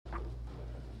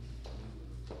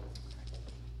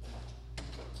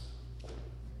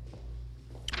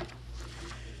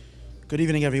Good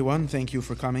evening, everyone. Thank you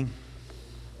for coming.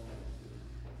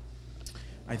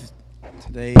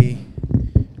 Today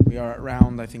we are at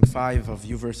round, 5 of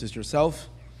You Versus Yourself.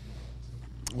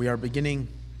 We are beginning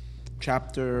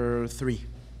chapter 3.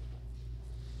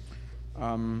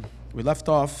 We left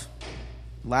off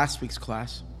last week's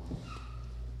class.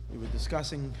 We were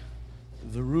discussing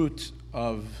the root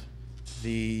of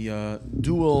the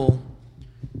dual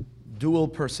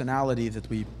personality that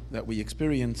we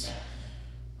experience.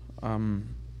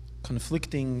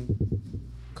 Conflicting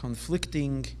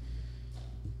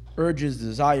urges,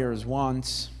 desires,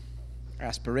 wants,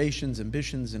 aspirations,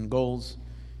 ambitions, and goals.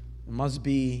 It must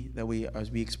be that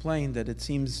as we explained, that it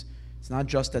seems it's not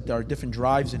just that there are different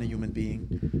drives in a human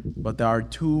being, but there are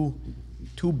two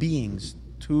beings,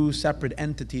 two separate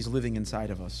entities living inside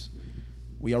of us.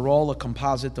 We are all a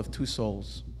composite of two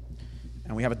souls.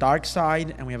 And we have a dark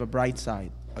side and we have a bright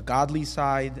side, a godly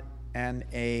side and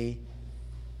a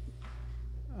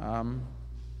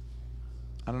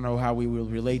I don't know how we will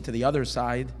relate to the other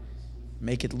side,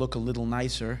 make it look a little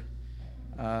nicer.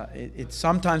 It's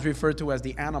sometimes referred to as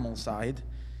the animal side,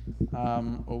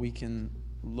 or we can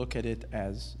look at it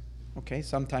as,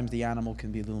 sometimes the animal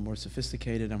can be a little more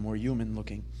sophisticated and more human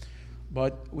looking.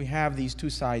 But we have these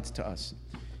two sides to us,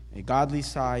 a godly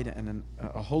side and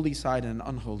a holy side and an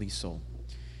unholy soul.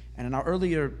 And in our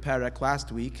earlier parak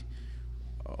last week,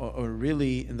 or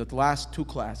really in the last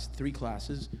three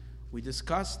classes, we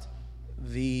discussed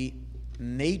the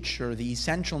nature, the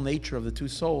essential nature of the two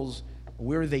souls,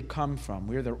 where they come from,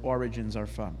 where their origins are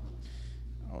from.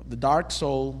 The dark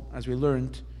soul, as we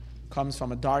learned, comes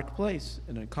from a dark place,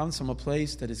 and it comes from a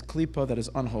place that is klipa, that is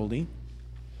unholy.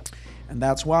 And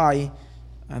that's why,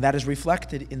 that is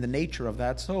reflected in the nature of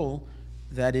that soul,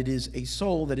 that it is a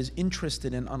soul that is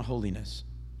interested in unholiness.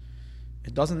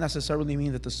 It doesn't necessarily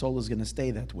mean that the soul is going to stay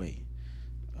that way.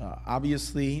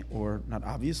 Obviously, or not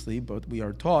obviously, but we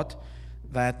are taught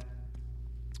that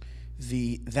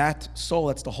that soul,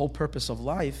 that's the whole purpose of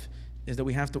life, is that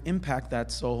we have to impact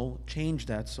that soul, change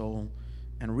that soul,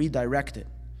 and redirect it.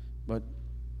 But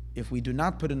if we do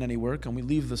not put in any work and we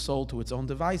leave the soul to its own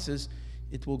devices,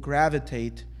 it will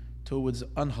gravitate towards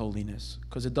unholiness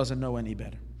because it doesn't know any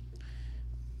better.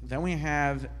 Then we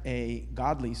have a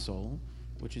godly soul,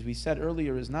 which, as we said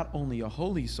earlier, is not only a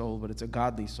holy soul, but it's a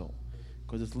godly soul,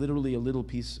 because it's literally a little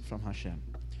piece from Hashem.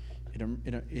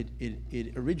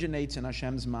 It originates in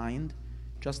Hashem's mind,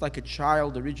 just like a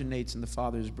child originates in the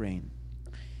father's brain.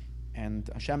 And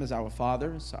Hashem is our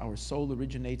father, so our soul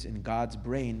originates in God's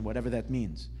brain, whatever that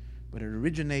means. But it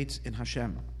originates in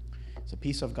Hashem. It's a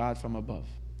piece of God from above.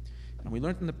 And we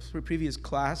learned in the previous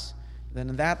class that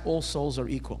in that all souls are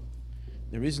equal.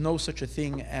 There is no such a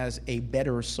thing as a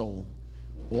better soul.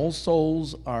 All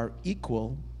souls are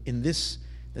equal in this,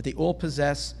 that they all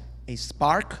possess a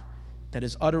spark that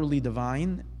is utterly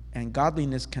divine, and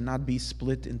godliness cannot be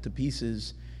split into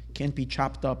pieces, can't be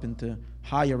chopped up into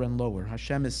higher and lower.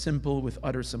 Hashem is simple with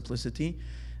utter simplicity.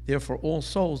 Therefore, all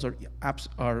souls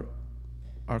are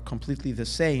completely the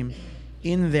same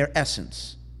in their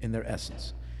essence.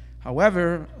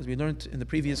 However, as we learned in the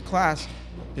previous class,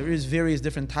 there is various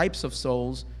different types of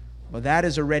souls, but that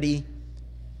is already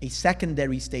a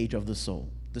secondary stage of the soul.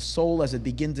 The soul, as it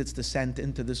begins its descent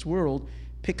into this world,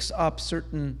 picks up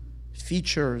certain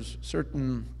features,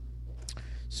 certain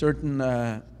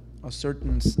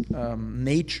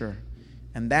nature,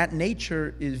 and that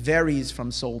nature varies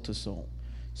from soul to soul.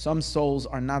 Some souls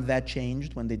are not that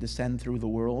changed when they descend through the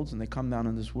worlds, and they come down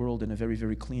in this world in a very,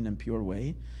 very clean and pure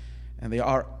way, and they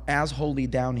are as holy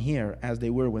down here as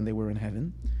they were when they were in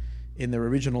heaven, in their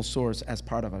original source as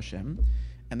part of Hashem.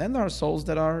 And then there are souls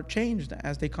that are changed.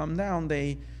 As they come down,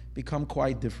 they become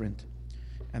quite different.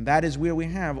 And that is where we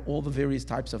have all the various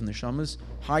types of neshamas,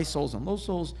 high souls and low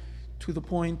souls, to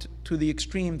the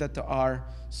extreme that there are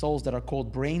souls that are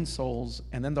called brain souls,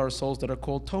 and then there are souls that are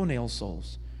called toenail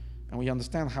souls. And we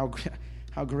understand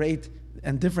how great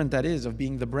and different that is of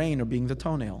being the brain or being the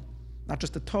toenail. Not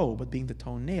just the toe, but being the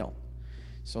toenail.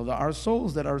 So there are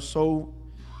souls that are so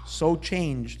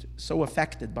changed, so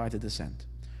affected by the descent.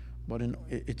 But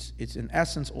it's in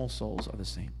essence, all souls are the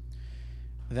same.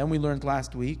 And then we learned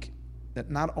last week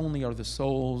that not only are the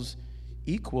souls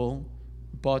equal,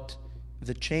 but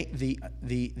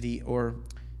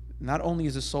not only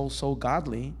is the soul so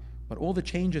godly, but all the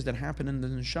changes that happen in the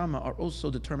neshama are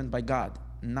also determined by God,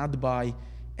 not by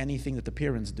anything that the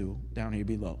parents do down here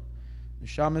below.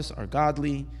 Neshamas are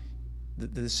godly. The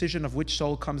decision of which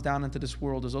soul comes down into this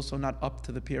world is also not up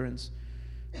to the parents.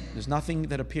 There's nothing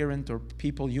that a parent or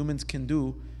humans can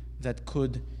do that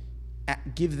could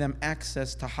give them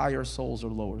access to higher souls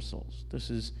or lower souls. This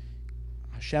is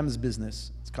Hashem's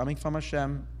business. It's coming from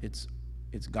Hashem. It's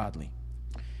godly,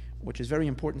 which is very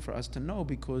important for us to know,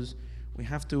 because we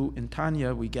have to, in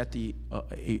Tanya, we get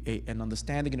an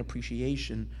understanding and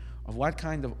appreciation of what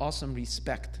kind of awesome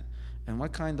respect and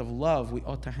what kind of love we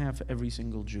ought to have for every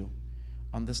single Jew.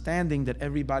 Understanding that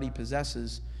everybody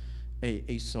possesses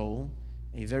a soul,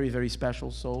 a very, very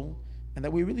special soul, and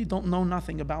that we really don't know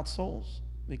nothing about souls,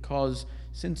 because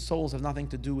since souls have nothing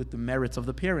to do with the merits of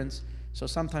the parents, so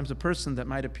sometimes a person that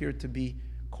might appear to be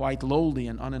quite lowly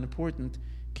and unimportant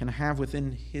can have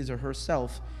within his or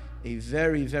herself a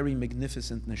very, very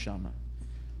magnificent neshama.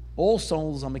 All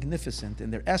souls are magnificent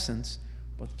in their essence,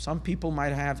 but some people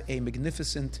might have a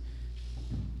magnificent,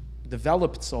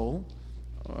 developed soul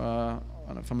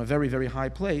from a very, very high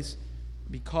place,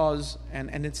 because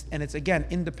and it's again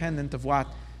independent of what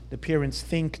the parents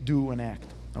think, do, and act.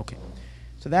 Okay,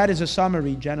 so that is a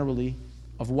summary generally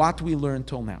of what we learned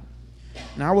till now.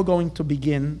 Now we're going to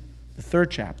begin the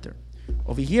third chapter.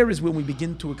 Over here is when we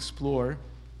begin to explore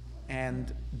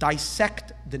and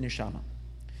dissect the neshama.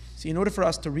 See, in order for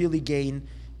us to really gain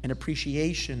an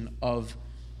appreciation of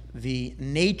the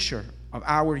nature of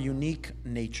our unique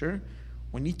nature,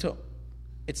 we need to,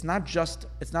 it's not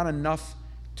enough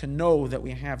to know that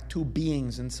we have two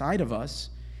beings inside of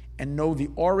us and know the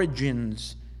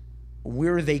origins,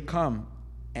 where they come,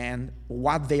 and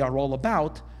what they are all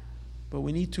about, but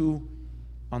we need to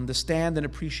understand and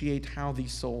appreciate how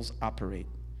these souls operate.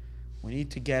 We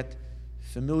need to get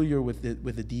familiar with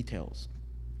the details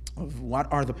of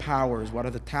what are the powers, what are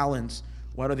the talents,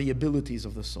 what are the abilities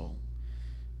of the soul,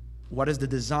 what is the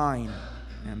design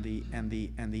and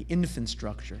the infant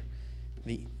structure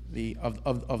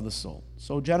of the soul.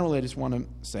 So generally, I just want to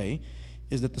say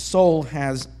is that the soul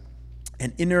has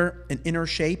an inner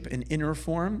shape, an inner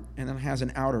form, and then has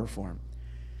an outer form.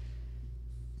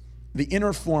 The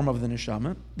inner form of the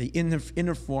neshama, the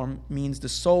inner form means the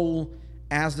soul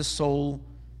as the soul,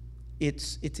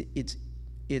 its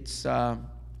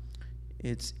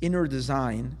inner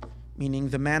design, meaning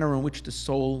the manner in which the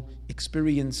soul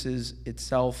experiences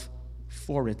itself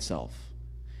for itself.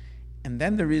 And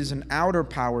then there is an outer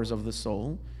powers of the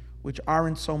soul, which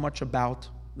aren't so much about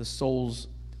the soul's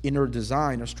inner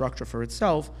design or structure for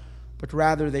itself, but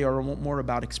rather they are more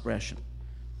about expression.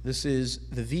 This is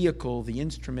the vehicle, the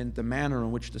instrument, the manner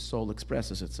in which the soul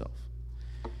expresses itself.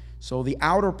 So the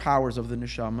outer powers of the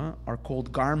neshama are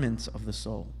called garments of the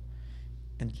soul.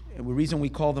 And the reason we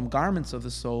call them garments of the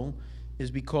soul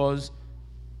is because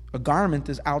a garment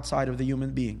is outside of the human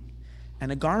being.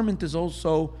 And a garment is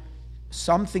also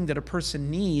something that a person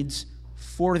needs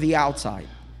for the outside.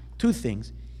 Two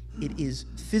things. It is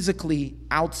physically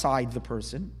outside the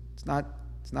person. It's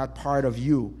not part of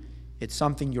you. It's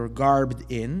something you're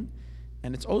garbed in.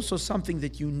 And it's also something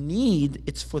that you need.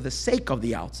 It's for the sake of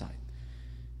the outside.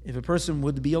 If a person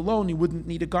would be alone, he wouldn't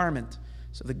need a garment.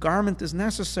 So the garment is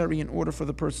necessary in order for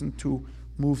the person to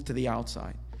move to the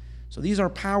outside. So these are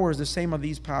powers, the same are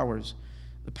these powers.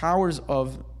 The powers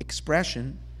of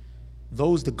expression,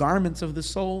 the garments of the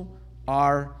soul,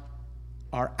 are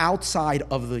outside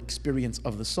of the experience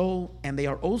of the soul, and they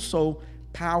are also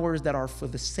powers that are for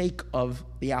the sake of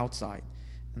the outside.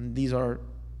 And these are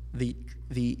the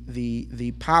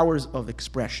powers of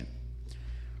expression.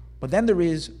 But then there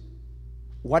is,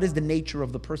 what is the nature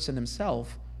of the person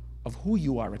himself, of who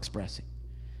you are expressing?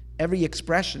 Every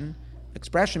expression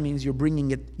means you're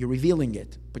bringing it, you're revealing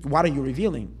it. But what are you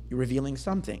revealing? You're revealing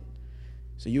something.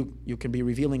 So you can be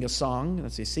revealing a song,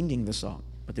 let's say singing the song.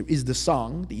 But there is the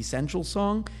song, the essential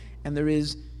song, and there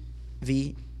is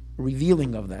the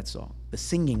revealing of that song, the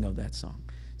singing of that song.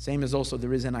 Same as also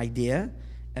there is an idea,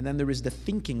 and then there is the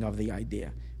thinking of the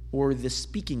idea, or the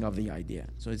speaking of the idea.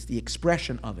 So it's the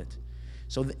expression of it.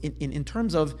 So in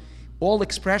terms of, all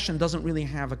expression doesn't really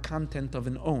have a content of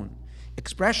an own.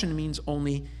 Expression means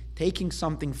only taking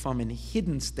something from a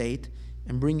hidden state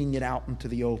and bringing it out into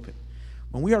the open.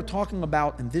 When we are talking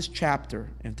about, in this chapter,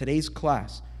 in today's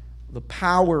class, the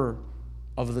power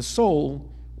of the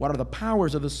soul, what are the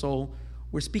powers of the soul,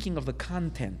 we're speaking of the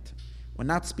content. We're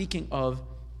not speaking of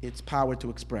its power to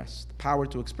express. The power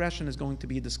to expression is going to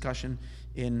be a discussion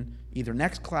in either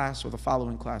next class or the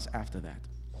following class after that.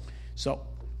 So,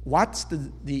 what's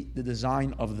the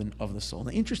design of the soul?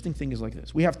 The interesting thing is like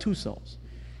this. We have two souls.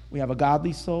 We have a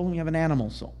godly soul and we have an animal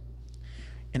soul.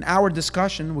 In our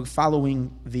discussion, we're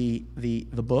following the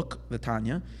book, the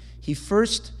Tanya. He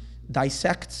first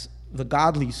dissects the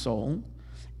godly soul,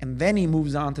 and then he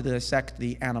moves on to dissect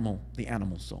the animal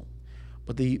soul.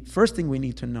 But the first thing we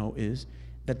need to know is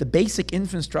that the basic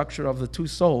infant structure of the two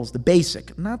souls, the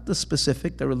basic, not the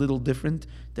specific, they're a little different,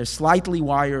 they're slightly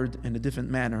wired in a different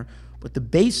manner, but the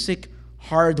basic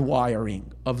hardwiring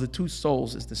of the two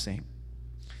souls is the same.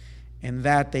 And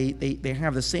that they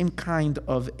have the same kind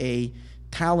of a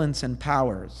talents and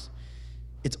powers.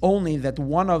 It's only that in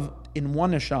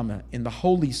one neshama, in the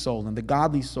holy soul, in the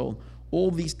godly soul,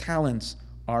 all these talents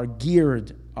are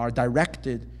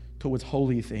directed towards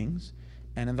holy things.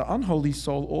 And in the unholy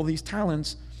soul, all these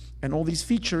talents and all these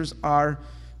features are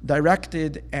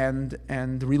directed and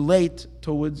relate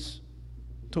towards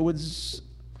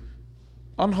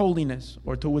unholiness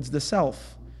or towards the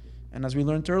self. And as we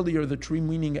learned earlier, the true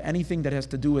meaning, anything that has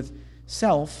to do with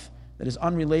self, that is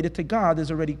unrelated to God,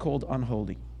 is already called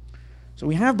unholy. So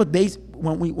we have,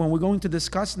 when we're going to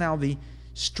discuss now the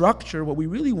structure, what we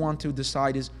really want to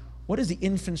decide is, what is the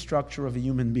infant structure of a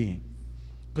human being?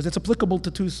 Because it's applicable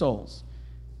to two souls.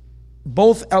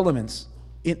 Both elements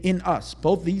in us,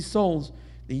 both these souls,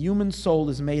 the human soul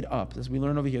is made up, as we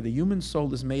learn over here, the human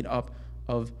soul is made up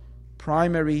of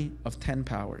 10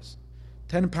 powers.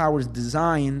 10 powers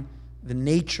design the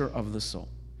nature of the soul.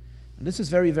 And this is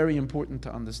very, very important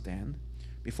to understand,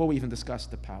 before we even discuss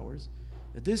the powers,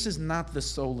 that this is not the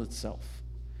soul itself.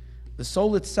 The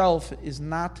soul itself is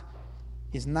not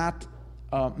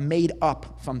made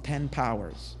up from 10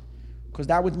 powers, because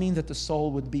that would mean that the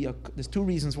soul would be there's two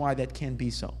reasons why that can't be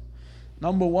so.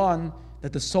 Number one,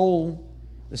 that the soul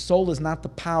is not the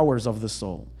powers of the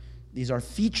soul. These are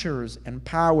features and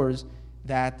powers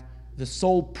that the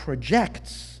soul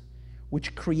projects,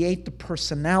 which create the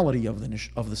personality of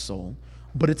the soul,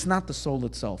 but it's not the soul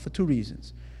itself, for two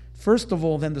reasons. First of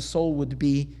all, then the soul would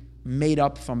be made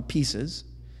up from pieces,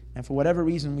 and for whatever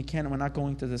reason we're not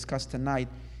going to discuss tonight,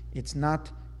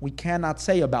 we cannot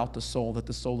say about the soul that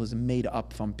the soul is made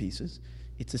up from pieces.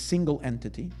 It's a single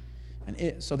entity,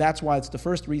 and so that's why it's the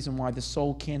first reason why the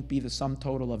soul can't be the sum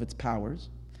total of its powers.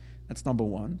 That's number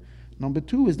one. Number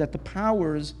two is that the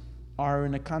powers are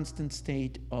in a constant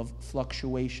state of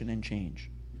fluctuation and change.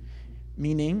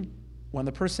 Meaning, when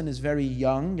the person is very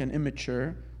young and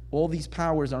immature, all these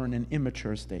powers are in an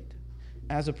immature state.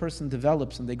 As a person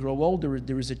develops and they grow older,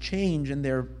 there is a change in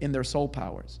their soul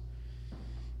powers.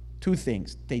 Two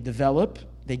things. They develop,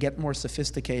 they get more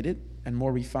sophisticated and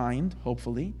more refined,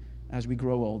 hopefully, as we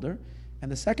grow older.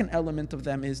 And the second element of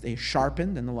them is they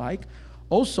sharpened and the like.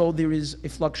 Also, there is a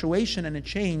fluctuation and a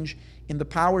change in the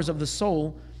powers of the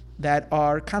soul that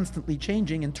are constantly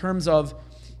changing in terms of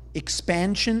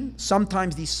expansion.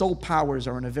 Sometimes these soul powers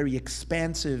are in a very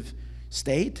expansive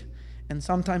state, and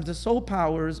sometimes the soul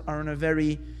powers are in a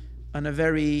very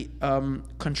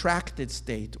contracted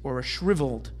state, or a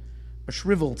shriveled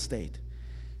state.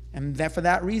 And that for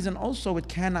that reason also it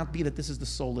cannot be that this is the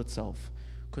soul itself,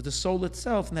 because the soul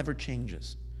itself never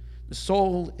changes. The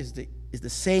soul is the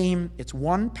same. It's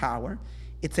one power.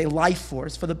 It's a life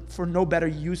force. For no better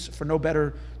use, for no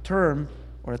better term,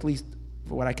 or at least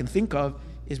for what I can think of,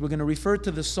 is we're going to refer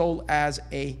to the soul as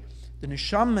the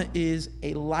neshama is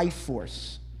a life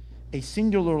force, a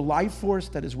singular life force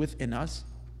that is within us,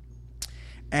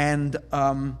 and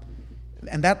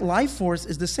that life force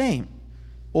is the same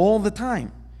all the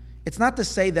time. It's not to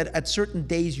say that at certain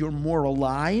days you're more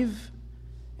alive,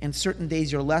 and certain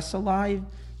days you're less alive.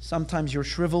 Sometimes you're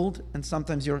shriveled, and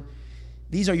sometimes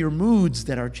these are your moods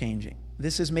that are changing.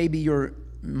 This is maybe your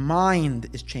mind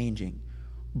is changing.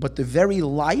 But the very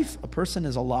life, a person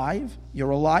is alive,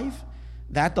 you're alive,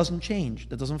 that doesn't change,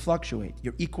 that doesn't fluctuate.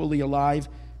 You're equally alive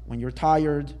when you're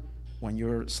tired, when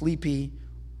you're sleepy,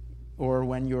 or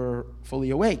when you're fully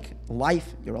awake.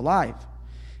 Life, you're alive.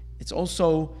 It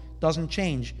also doesn't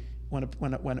change when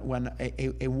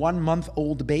a 1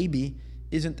 month-old baby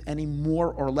isn't any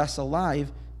more or less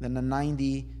alive than a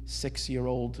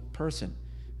 96-year-old person.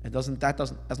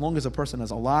 As long as a person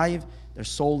is alive, their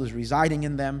soul is residing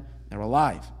in them, they're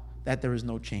alive. That there is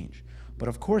no change. But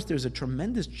of course, there's a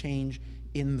tremendous change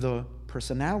in the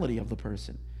personality of the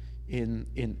person.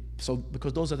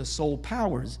 Because those are the soul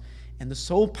powers, and the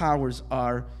soul powers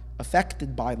are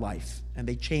affected by life, and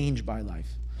they change by life.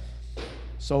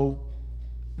 So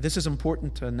this is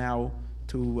important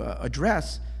to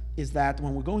address, is that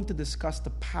when we're going to discuss the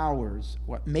powers,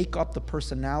 what make up the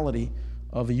personality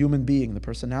of a human being, the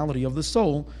personality of the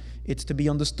soul, it's to be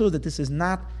understood that this is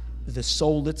not the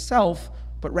soul itself,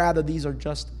 but rather these are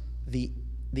just the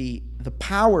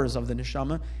powers of the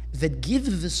neshama that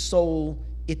give the soul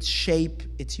its shape,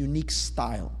 its unique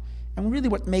style. And really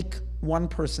what make one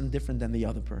person different than the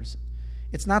other person.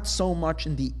 It's not so much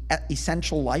in the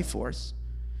essential life force.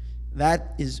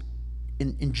 That is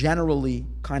in generally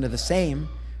kind of the same.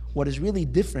 What is really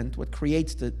different, what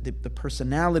creates the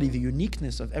personality, the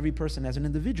uniqueness of every person as an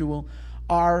individual,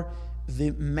 are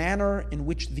the manner in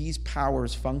which these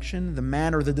powers function,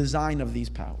 the design of these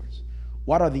powers.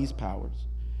 What are these powers?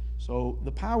 So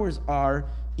the powers are,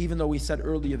 even though we said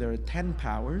earlier there are 10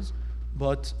 powers,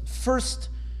 but first,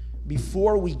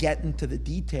 before we get into the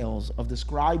details of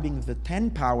describing the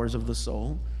 10 powers of the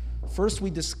soul, first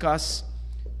we discuss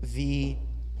the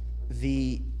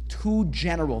two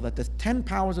general, that the 10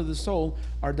 powers of the soul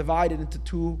are divided into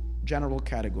two general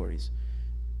categories.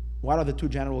 What are the two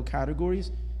general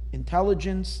categories?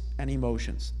 Intelligence and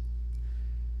emotions.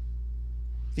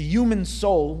 The human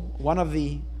soul,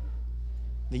 the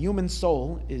human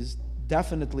soul is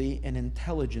definitely an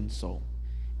intelligent soul.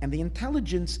 And the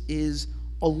intelligence is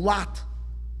a lot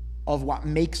of what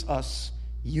makes us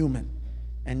human.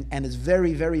 And is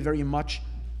very, very, very much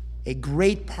a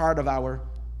great part of our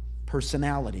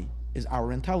personality is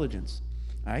our intelligence,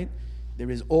 right? There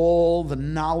is all the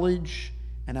knowledge,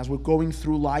 and as we're going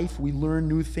through life, we learn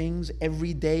new things.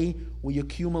 Every day we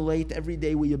accumulate, every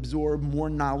day we absorb more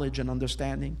knowledge and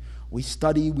understanding. We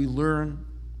study, we learn,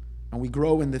 and we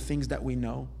grow in the things that we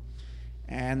know.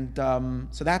 And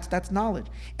so that's knowledge.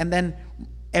 And then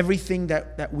everything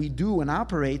that we do and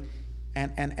operate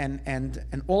and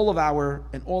all of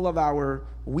our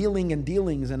wheeling and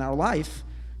dealings in our life,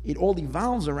 it all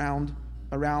evolves around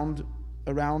our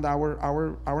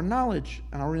knowledge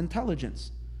and our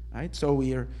intelligence, right? So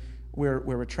we're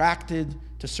attracted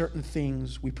to certain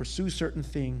things, we pursue certain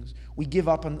things, we give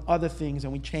up on other things,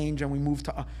 and we change and we move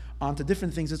on to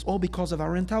different things. It's all because of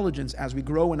our intelligence as we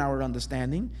grow in our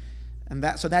understanding, and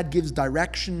that gives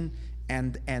direction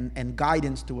and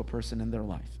guidance to a person in their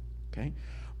life. Okay,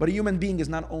 but a human being is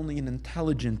not only an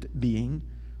intelligent being;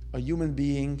 a human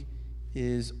being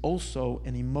is also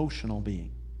an emotional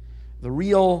being. The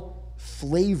real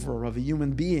flavor of a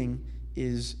human being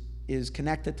is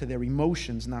connected to their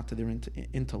emotions, not to their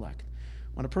intellect.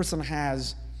 When a person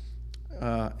has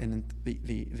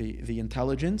the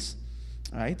intelligence,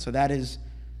 right? So that is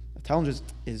intelligence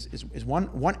is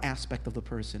one aspect of the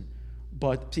person.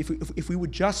 But if we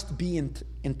would just be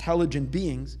intelligent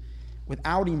beings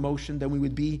without emotion, then we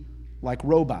would be like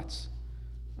robots,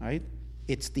 right?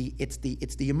 It's the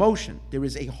emotion. There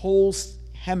is a whole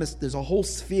there's a whole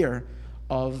sphere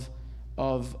of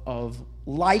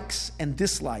likes and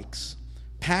dislikes,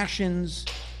 passions,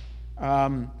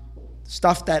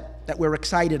 stuff that we're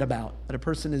excited about. That a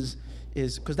person is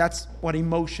because that's what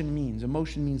emotion means.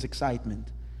 Emotion means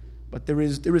excitement, but there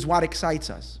is what excites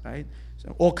us, right?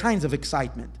 So all kinds of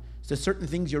excitement. So certain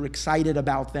things you're excited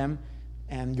about them,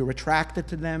 and you're attracted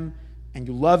to them, and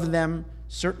you love them.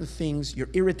 Certain things you're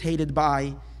irritated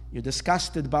by, you're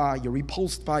disgusted by, you're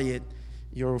repulsed by it,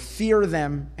 you fear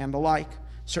them, and the like.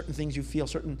 Certain things you feel,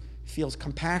 certain feels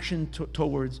compassion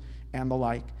towards, and the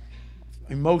like.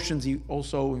 Emotions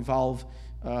also involve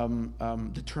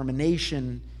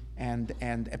determination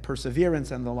and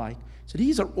perseverance and the like. So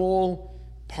these are all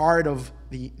part of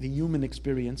the human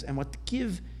experience and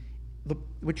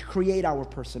which create our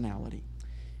personality.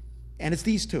 And it's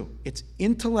these two. It's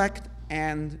intellect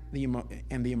and the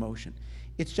emotion.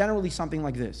 It's generally something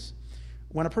like this.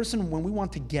 When we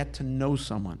want to get to know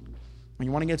someone, when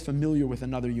you want to get familiar with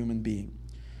another human being,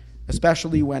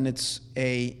 especially when it's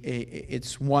a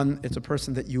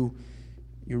person that you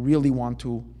really want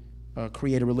to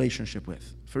create a relationship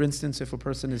with. For instance, if a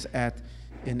person is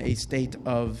in a state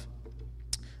of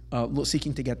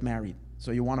seeking to get married,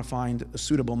 so you want to find a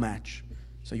suitable match,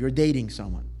 so you're dating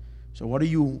someone. So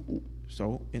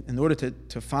in order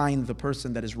to find the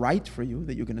person that is right for you,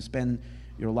 that you're going to spend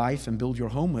your life and build your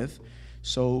home with,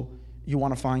 so you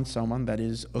want to find someone that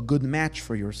is a good match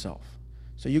for yourself.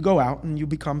 So you go out and you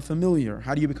become familiar.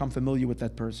 How do you become familiar with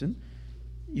that person?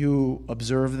 You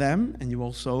observe them and you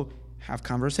also have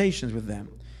conversations with them.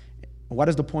 What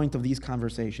is the point of these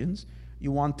conversations?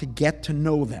 You want to get to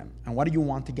know them. And what do you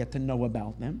want to get to know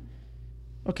about them?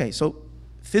 Okay, so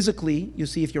physically, you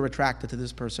see if you're attracted to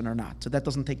this person or not. So that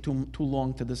doesn't take too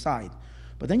long to decide.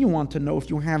 But then you want to know if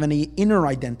you have any inner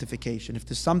identification, if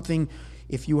there's something,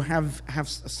 if you have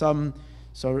some,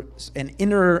 so an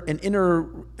inner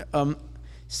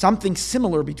something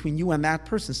similar between you and that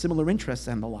person, similar interests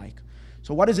and the like.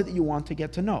 So what is it that you want to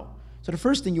get to know? So the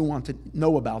first thing you want to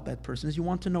know about that person is you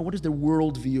want to know what is their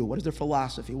worldview, what is their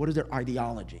philosophy, what is their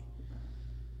ideology.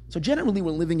 So generally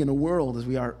we're living in a world as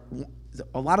we are,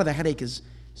 a lot of the headache is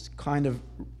kind of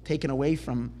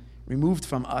removed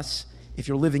from us if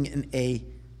you're living in a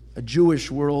Jewish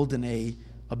world, in a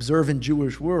observant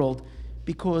Jewish world,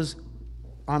 because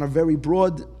on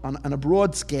a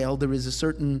broad scale there is a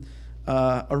certain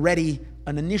already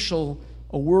an initial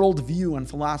worldview and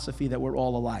philosophy that we're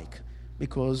all alike,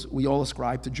 because we all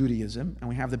ascribe to Judaism and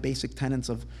we have the basic tenets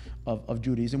of of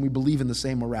Judaism. We believe in the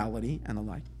same morality and the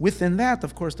like. Within that,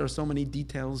 of course, there are so many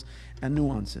details and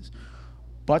nuances.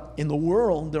 But in the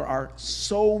world, there are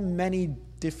so many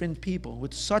different people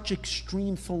with such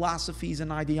extreme philosophies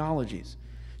and ideologies.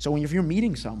 So if you're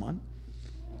meeting someone,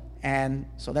 and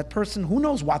so that person, who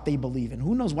knows what they believe in,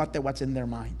 who knows what's in their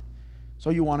mind. So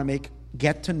you want to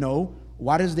get to know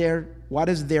what is their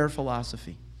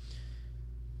philosophy.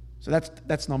 So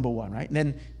that's number one, right? And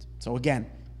then, so again,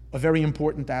 a very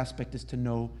important aspect is to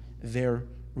know their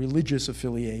religious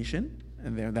affiliation,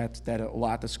 and that a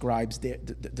lot describes their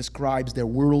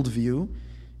worldview,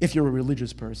 if you're a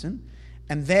religious person.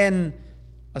 And then,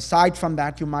 aside from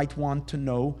that, you might want to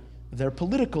know their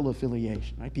political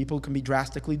affiliation, right? People can be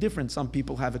drastically different. Some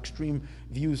people have extreme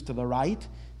views to the right,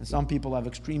 and some people have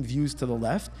extreme views to the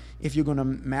left. If you're going to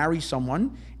marry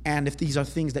someone, and if these are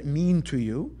things that mean to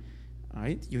you,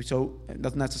 right? So it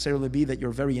doesn't necessarily be that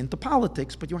you're very into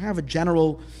politics, but you have a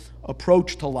general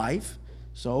approach to life.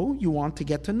 So you want to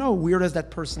get to know, where does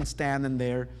that person stand in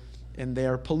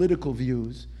their political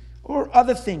views, or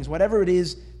other things, whatever it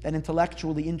is that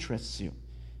intellectually interests you.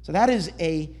 So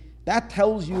that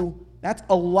tells you, that's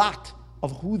a lot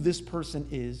of who this person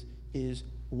is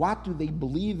what do they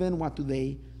believe in, what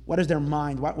is their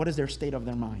mind, what is their state of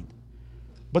their mind.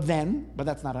 But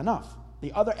that's not enough.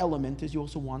 The other element is you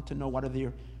also want to know what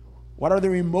are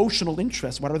their emotional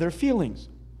interests, what are their feelings,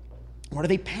 what are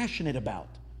they passionate about,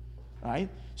 right?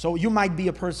 So you might be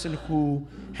a person who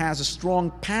has a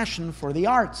strong passion for the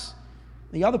arts.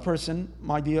 The other person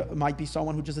might be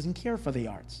someone who just doesn't care for the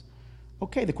arts.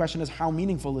 Okay, the question is, how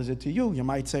meaningful is it to you? You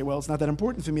might say, well, it's not that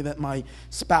important for me that my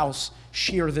spouse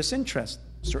share this interest.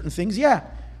 Certain things, yeah.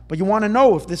 But you want to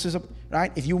know if this is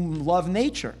right? If you love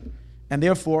nature, and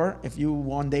therefore, if you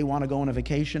one day want to go on a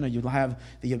vacation or you have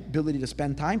the ability to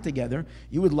spend time together,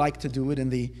 you would like to do it in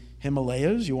the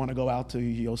Himalayas. You want to go out to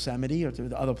Yosemite or to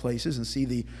the other places and see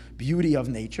the beauty of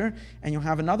nature, and you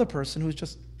have another person who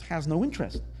just has no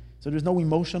interest. So there's no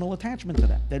emotional attachment to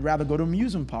that. They'd rather go to an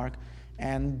amusement park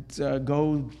and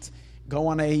go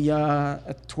on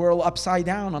a twirl upside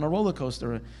down on a roller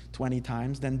coaster 20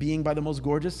 times than being by the most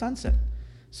gorgeous sunset.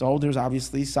 So there's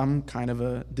obviously some kind of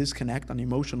a disconnect on the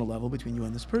emotional level between you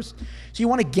and this person. So you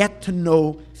want to get to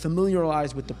know,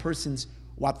 familiarize with the person's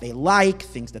what they like,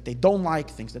 things that they don't like,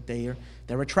 things that they're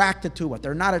attracted to, what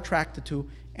they're not attracted to,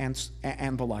 and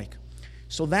the like.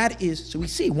 So we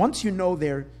see, once you know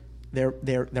their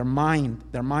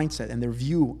mindset and their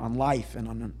view on life and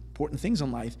on important things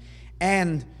in life,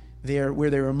 and where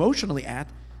they're emotionally at,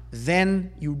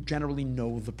 then you generally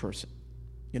know the person.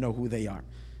 You know who they are.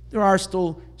 There are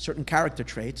still certain character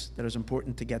traits that is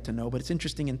important to get to know, but it's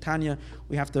interesting in Tanya,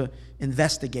 we have to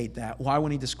investigate that. Why,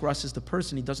 when he discusses the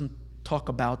person, he doesn't talk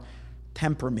about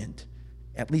temperament,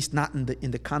 at least not in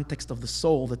the context of the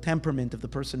soul. The temperament of the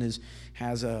person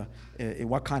has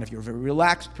what kind of, you're a very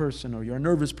relaxed person or you're a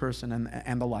nervous person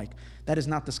and the like. That is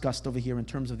not discussed over here in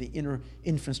terms of the inner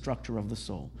infrastructure of the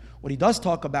soul. What he does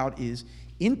talk about is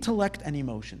intellect and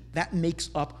emotion. That makes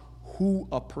up who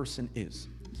a person is.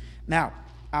 Now,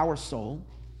 our soul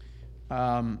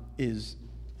is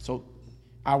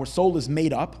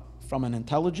made up from an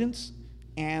intelligence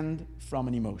and from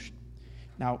an emotion.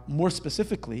 Now, more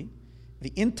specifically,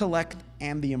 the intellect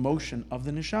and the emotion of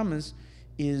the neshamas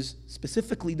is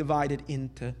specifically divided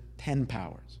into 10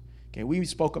 powers. Okay, we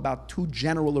spoke about two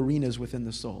general arenas within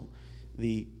the soul: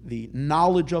 the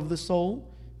knowledge of the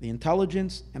soul, the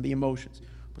intelligence, and the emotions.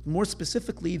 But more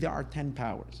specifically, there are 10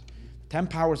 powers. The 10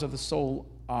 powers of the soul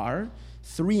are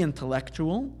 3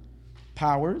 intellectual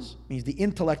powers, means the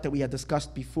intellect that we had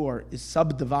discussed before is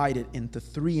subdivided into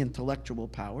 3 intellectual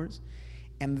powers,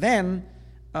 and then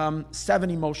 7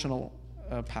 emotional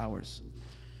powers.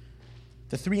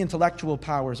 The 3 intellectual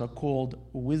powers are called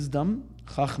wisdom,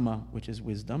 chachma, which is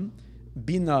wisdom,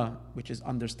 bina, which is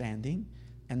understanding,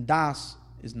 and das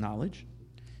is knowledge.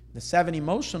 The 7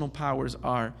 emotional powers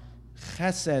are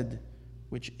chesed,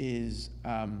 which is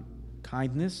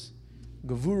kindness,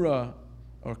 gevura,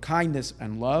 or kindness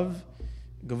and love,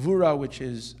 gevura, which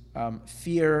is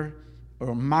fear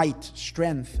or might,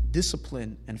 strength,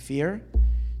 discipline, and fear,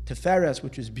 teferes,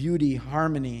 which is beauty,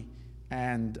 harmony,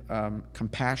 and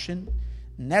compassion,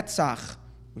 netzach,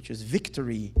 which is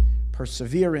victory,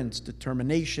 perseverance,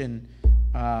 determination,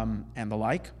 and the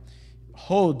like,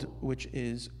 hod, which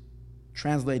is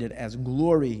translated as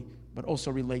glory, but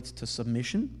also relates to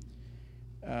submission,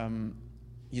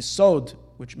 yesod,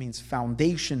 which means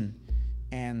foundation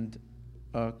and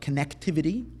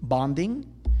connectivity, bonding,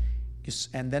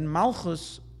 and then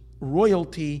malchus,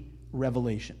 royalty,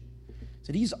 revelation.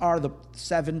 So these are the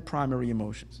 7 primary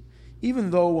emotions.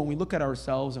 Even though when we look at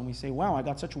ourselves and we say, wow, I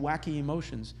got such wacky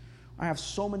emotions. I have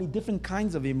so many different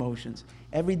kinds of emotions.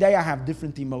 Every day I have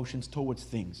different emotions towards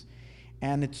things.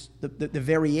 And it's the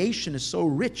variation is so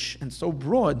rich and so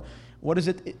broad. What is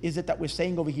it? Is it that we're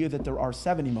saying over here that there are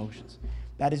 7 emotions?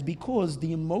 That is because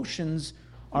the emotions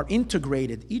are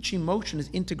integrated. Each emotion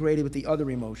is integrated with the other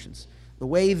emotions. The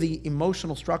way the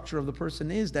emotional structure of the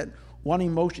person is that the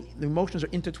emotions are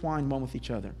intertwined one with each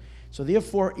other. So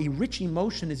therefore, a rich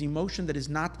emotion is emotion that is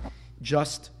not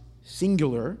just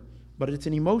singular, but it's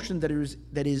an emotion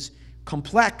that is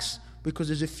complex, because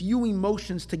there's a few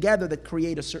emotions together that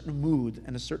create a certain mood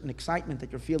and a certain excitement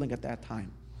that you're feeling at that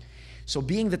time. So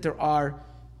being that there are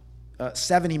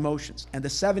 7 emotions, and the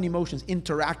 7 emotions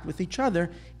interact with each other,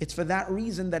 it's for that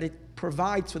reason that it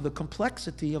provides for the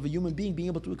complexity of a human being being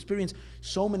able to experience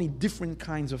so many different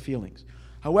kinds of feelings.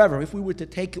 However, if we were to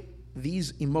take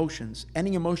these emotions,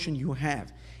 any emotion you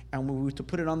have, and we were to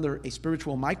put it under a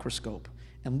spiritual microscope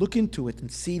and look into it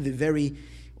and see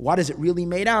what is it really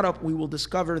made out of, we will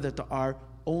discover that there are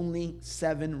only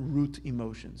 7 root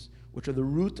emotions, which are the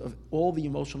root of all the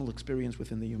emotional experience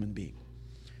within the human being.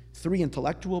 3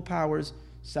 intellectual powers,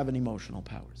 7 emotional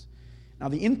powers. Now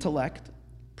the intellect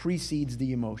precedes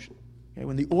the emotion. Okay?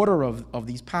 When the order of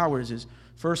these powers is,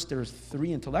 first there's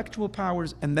 3 intellectual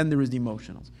powers, and then there is the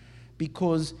emotionals.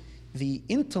 Because the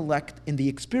intellect in the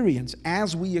experience,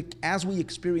 as we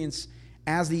experience,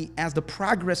 as the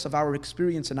progress of our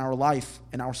experience in our life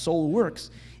and our soul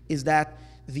works, is that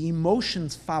the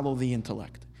emotions follow the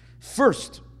intellect.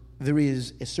 First, there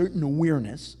is a certain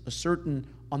awareness, a certain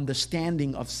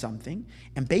understanding of something,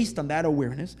 and based on that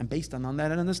awareness and based on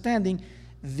that understanding,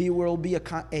 there will be a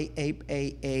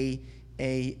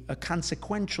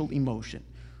consequential emotion.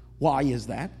 Why is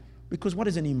that? Because what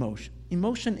is an emotion?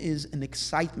 Emotion is an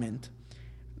excitement.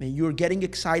 You're getting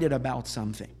excited about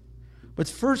something. But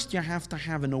first you have to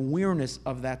have an awareness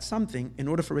of that something in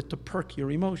order for it to perk your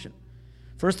emotion.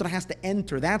 First it has to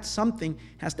enter. That something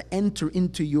has to enter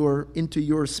into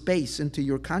your space, into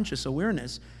your conscious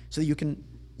awareness, so that you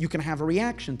can have a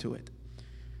reaction to it.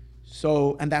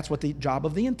 So, and that's what the job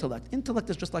of the intellect. Intellect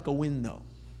is just like a window.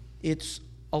 It's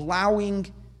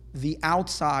allowing the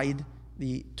outside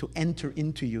to enter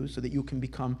into you so that you can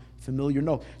become familiar.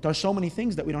 No, there are so many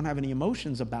things that we don't have any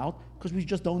emotions about because we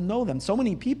just don't know them. So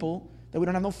many people that we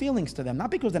don't have no feelings to them.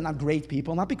 Not because they're not great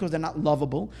people, not because they're not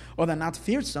lovable or they're not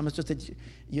fearsome. It's just that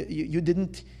you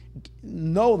didn't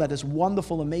know that this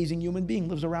wonderful, amazing human being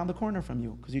lives around the corner from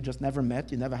you because you just never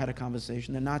met, you never had a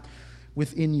conversation. They're not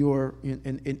within you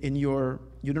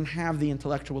don't have the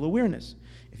intellectual awareness.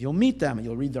 If you'll meet them and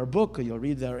you'll read their book or you'll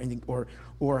read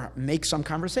or make some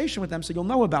conversation with them so you'll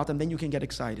know about them, then you can get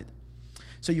excited.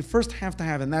 So you first have to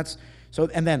have, and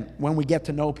then when we get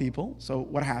to know people, so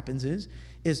what happens is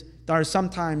there is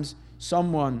sometimes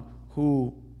someone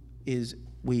who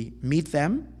we meet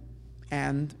them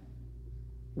and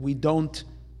we don't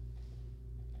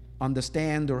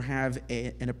understand or have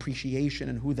an appreciation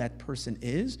in who that person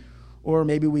is, or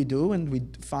maybe we do and we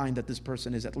find that this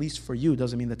person is, at least for you,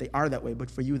 doesn't mean that they are that way,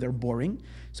 but for you they're boring,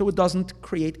 so it doesn't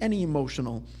create any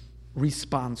emotional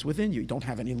response within you. You don't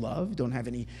have any love, you don't have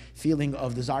any feeling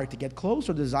of desire to get close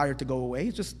or desire to go away.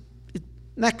 It's just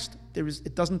next.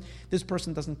 This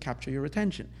person doesn't capture your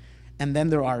attention. And then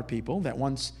there are people that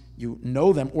once you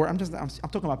know them, or I'm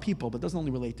talking about people, but it doesn't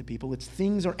only relate to people. It's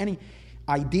things or any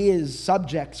ideas,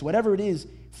 subjects, whatever it is,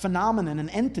 phenomenon and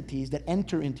entities that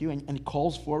enter into you, and it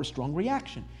calls for a strong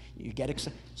reaction. You get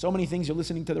so many things. You're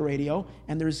listening to the radio,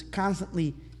 and there's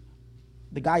constantly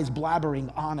the guy is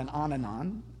blabbering on and on and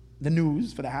on the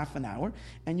news for the half an hour,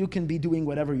 and you can be doing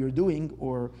whatever you're doing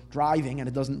or driving, and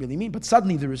it doesn't really mean. But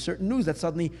suddenly there is certain news that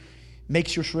suddenly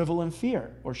makes you shrivel in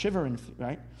fear or shiver in fear,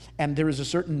 right? And there is a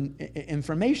certain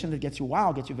information that gets you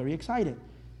very excited.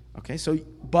 Okay,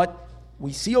 but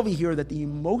we see over here that the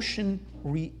emotion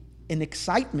in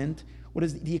excitement, what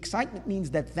is the excitement means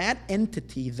that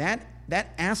entity, that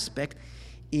aspect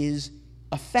is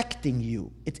affecting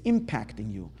you, it's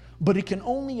impacting you. But it can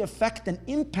only affect and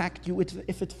impact you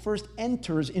if it first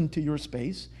enters into your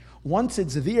space. Once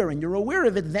it's there and you're aware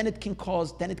of it, then it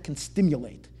can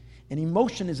stimulate. An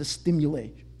emotion is a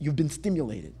stimulation. You've been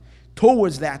stimulated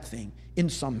towards that thing in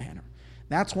some manner.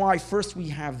 That's why first we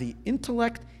have the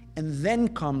intellect and then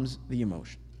comes the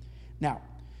emotion. Now,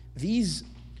 the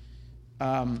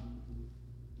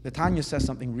Tanya says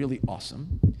something really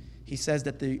awesome. He says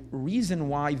that the reason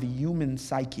why the human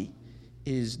psyche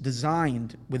is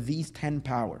designed with these 10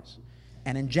 powers,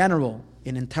 and in general,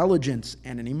 in intelligence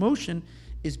and in emotion,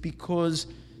 is because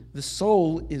the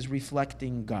soul is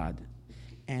reflecting God.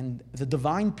 And the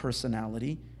divine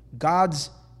personality,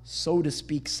 God's so to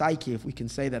speak, psyche, if we can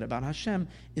say that about Hashem,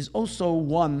 is also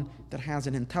one that has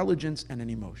an intelligence and an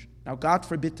emotion. Now, God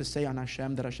forbid to say on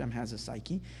Hashem that Hashem has a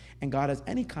psyche, and God has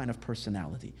any kind of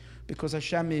personality, because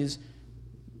Hashem is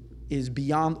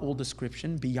beyond all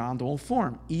description, beyond all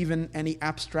form. Even any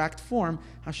abstract form,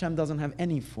 Hashem doesn't have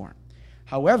any form.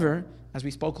 However, as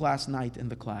we spoke last night in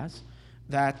the class,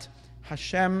 that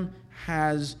Hashem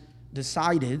has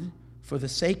decided, for the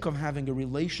sake of having a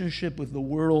relationship with the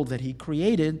world that He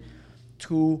created,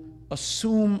 to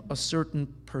assume a certain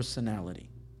personality.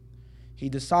 He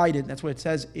decided, that's what it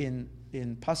says in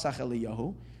Pasach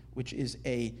Eliyahu, which is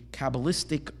a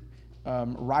Kabbalistic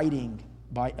writing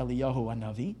by Eliyahu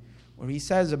Hanavi, where he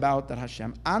says about that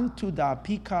Hashem, Antu da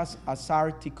pikas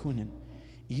asar tikunin.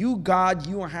 You, God,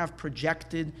 you have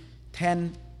projected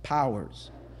 10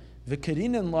 powers.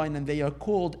 V'kerinen line, and they are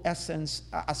called Eser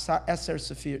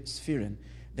Sephirin.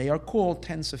 They are called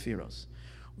 10 Sephiros,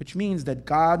 which means that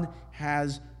God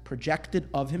has projected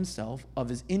of Himself, of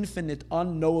His infinite,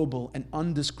 unknowable, and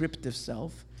undescriptive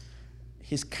self,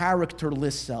 His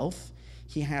characterless self.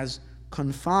 He has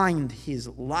confined His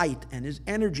light and His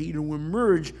energy to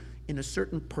emerge in a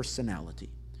certain personality.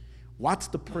 What's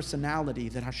the personality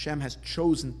that Hashem has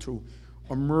chosen to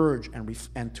emerge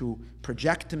and to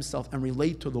project Himself and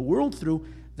relate to the world through?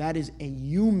 That is a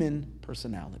human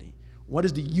personality. What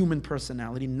is the human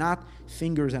personality? Not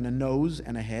fingers and a nose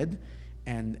and a head.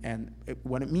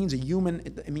 When it means a human,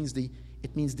 it means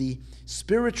the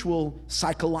spiritual,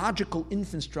 psychological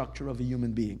infrastructure of a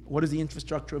human being. What is the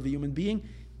infrastructure of a human being?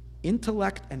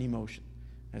 Intellect and emotion.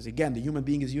 As again, the human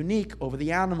being is unique over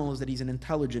the animal, is that he's an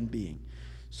intelligent being.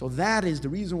 So that is the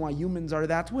reason why humans are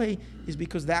that way, is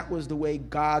because that was the way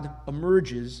God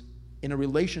emerges in a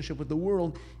relationship with the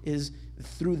world, is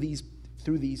through these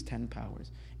 10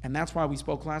 powers. And that's why we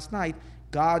spoke last night,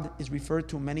 God is referred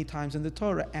to many times in the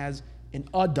Torah as an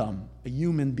Adam, a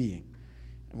human being.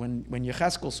 When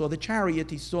Yecheskel saw the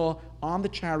chariot, he saw on the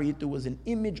chariot there was an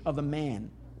image of a man.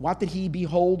 What did he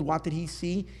behold? What did he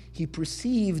see? He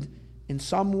perceived in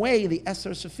some way the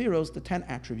Eser Sephiros, the 10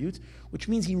 attributes, which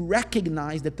means he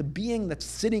recognized that the being that's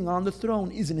sitting on the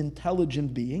throne is an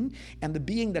intelligent being, and the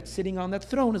being that's sitting on that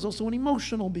throne is also an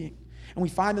emotional being. And we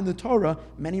find in the Torah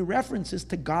many references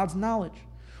to God's knowledge.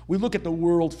 We look at the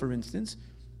world, for instance,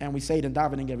 and we say it in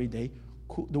davening every day.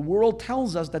 The world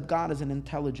tells us that God is an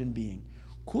intelligent being.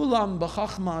 Kulam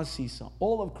b'chachma asisa.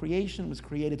 All of creation was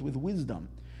created with wisdom.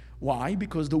 Why?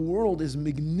 Because the world is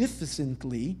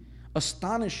magnificently,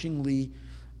 astonishingly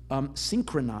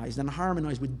synchronized and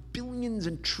harmonized with billions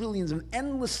and trillions, an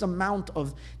endless amount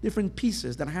of different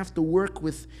pieces that have to work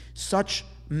with such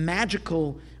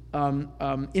magical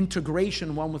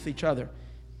integration one with each other.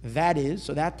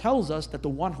 So that tells us that the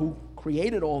one who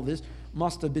created all this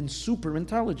must have been super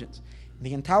intelligent.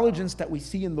 The intelligence that we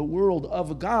see in the world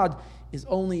of God is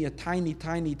only a tiny,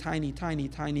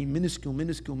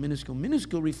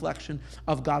 minuscule reflection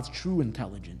of God's true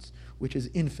intelligence, which is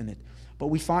infinite. But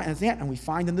we find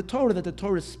in the Torah that the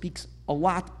Torah speaks a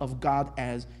lot of God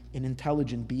as an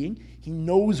intelligent being. He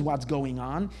knows what's going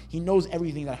on. He knows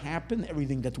everything that happened,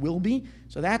 everything that will be.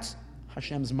 So that's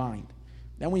Hashem's mind.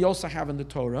 Then we also have in the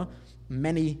Torah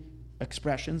many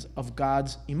expressions of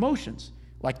God's emotions.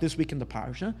 Like this week in the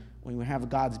Parsha, when we have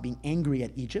God's being angry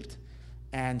at Egypt,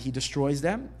 and He destroys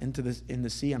them in the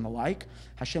sea and the like.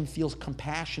 Hashem feels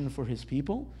compassion for His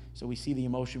people. So we see the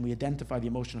emotion, we identify the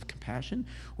emotion of compassion.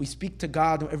 We speak to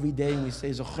God every day and we say,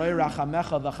 Zocher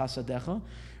rachamecha v'chasadecha.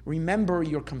 Remember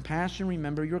your compassion,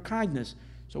 remember your kindness.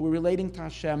 So we're relating to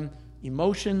Hashem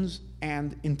emotions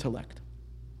and intellect.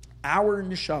 Our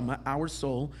neshama, our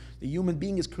soul, the human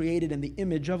being, is created in the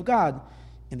image of God.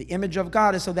 In the image of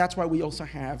God, and so that's why we also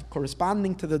have,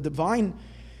 corresponding to the divine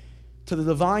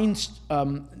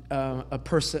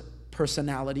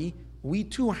personality, we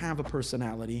too have a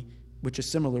personality which is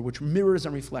similar, which mirrors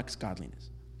and reflects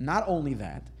godliness. Not only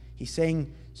that, he's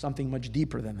saying something much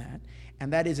deeper than that,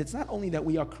 and that is, it's not only that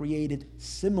we are created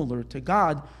similar to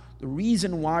God. The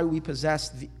reason why we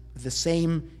possess the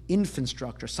same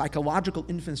infrastructure, psychological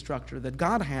infrastructure that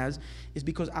God has, is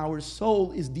because our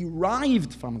soul is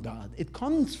derived from God. It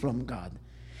comes from God.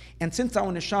 And since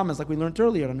our neshama is, like we learned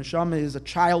earlier, our neshama is a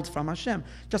child from Hashem,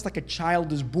 just like a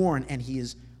child is born and he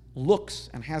looks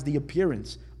and has the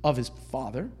appearance of his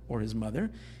father or his mother,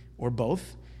 or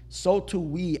both, so too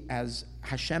we as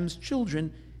Hashem's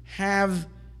children have,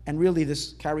 and really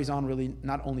this carries on really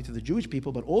not only to the Jewish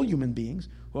people, but all human beings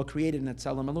who are created in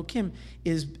Tzelem Elokim,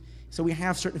 so we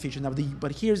have certain features. Now,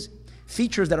 but here's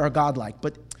features that are godlike,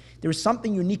 but there is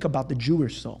something unique about the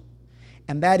Jewish soul,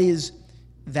 and that is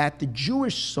that the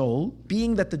Jewish soul,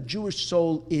 being that the Jewish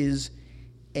soul is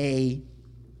a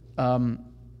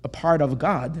a part of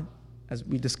God, as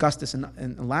we discussed this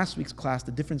in last week's class,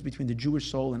 the difference between the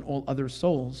Jewish soul and all other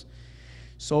souls.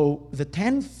 So the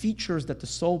 10 features that the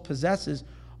soul possesses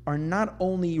are not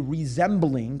only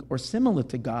resembling or similar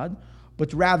to God,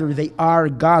 but rather they are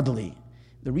godly.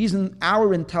 The reason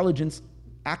our intelligence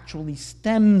actually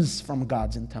stems from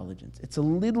God's intelligence. It's a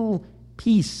little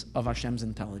piece of Hashem's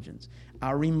intelligence.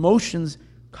 Our emotions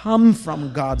come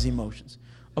from God's emotions.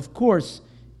 Of course,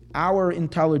 our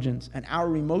intelligence and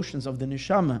our emotions of the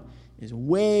neshama is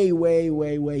way, way,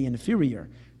 way, way inferior.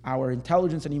 Our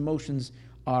intelligence and emotions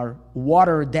are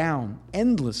watered down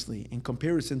endlessly in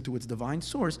comparison to its divine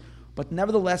source, but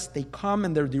nevertheless, they come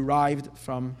and they're derived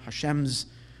from Hashem's,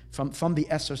 from the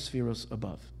Esser Spheros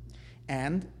above.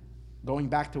 And going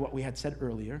back to what we had said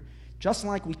earlier, just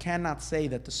like we cannot say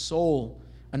that the soul,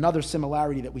 another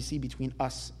similarity that we see between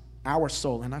us, our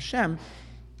soul, and Hashem,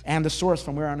 and the source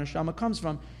from where our neshama comes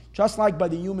from, just like by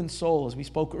the human soul, as we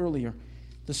spoke earlier,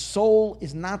 the soul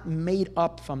is not made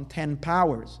up from 10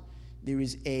 powers. There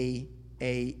is a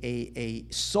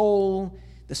soul.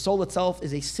 The soul itself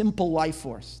is a simple life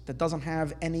force that doesn't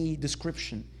have any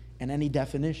description and any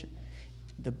definition.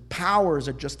 The powers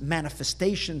are just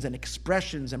manifestations and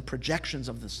expressions and projections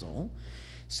of the soul.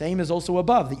 Same is also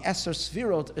above. The Esser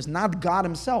Sfirot is not God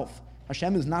himself.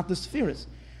 Hashem is not the spheres.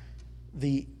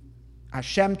 The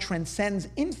Hashem transcends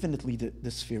infinitely the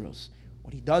spheros.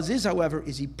 What he does is, however,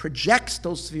 is he projects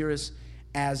those spheres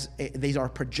as these are a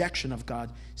projection of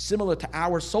God, similar to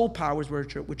our soul powers,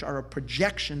 which are a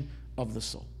projection of the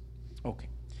soul. Okay.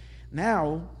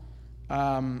 Now,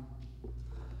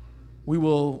 we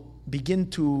will begin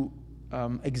to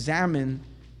examine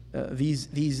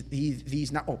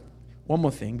these. Now, one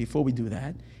more thing before we do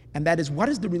that, and that is, what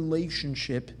is the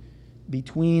relationship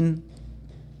between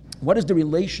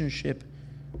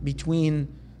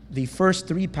the first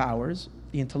 3 powers,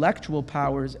 the intellectual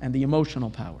powers and the emotional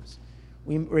powers?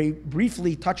 We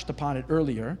briefly touched upon it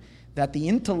earlier, that the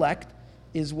intellect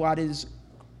is what is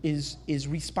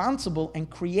responsible and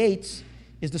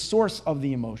is the source of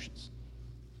the emotions.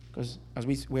 Because as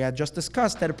we had just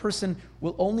discussed, that a person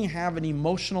will only have an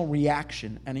emotional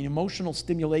reaction and an emotional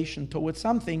stimulation towards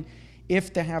something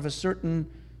if they have a certain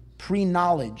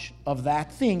pre-knowledge of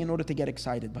that thing in order to get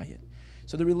excited by it.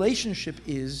 So the relationship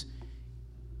is,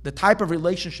 the type of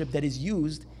relationship that is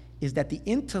used is that the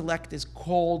intellect is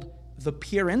called the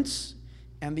parents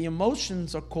and the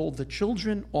emotions are called the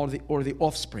children or the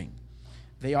offspring.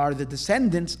 They are the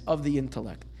descendants of the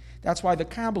intellect. That's why the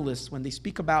Kabbalists, when they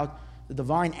speak about the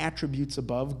divine attributes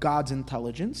above, God's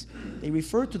intelligence, they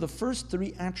refer to the first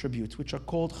 3 attributes, which are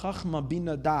called Chachma,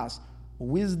 Bina, Das,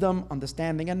 wisdom,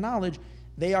 understanding, and knowledge.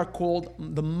 They are called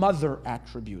the mother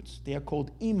attributes. They are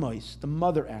called Imois, the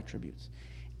mother attributes.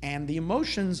 And the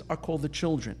emotions are called the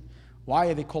children. Why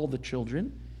are they called the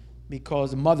children?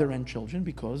 Because mother and children,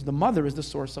 because the mother is the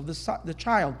source of the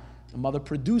child. The mother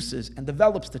produces and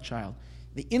develops the child.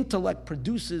 The intellect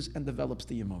produces and develops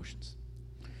the emotions.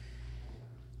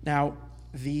 Now,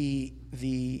 the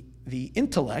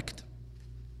intellect,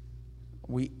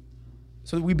 we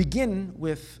begin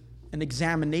with an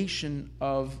examination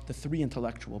of the 3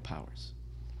 intellectual powers.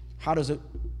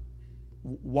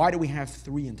 Why do we have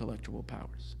 3 intellectual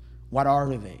powers? What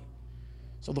are they?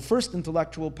 So the first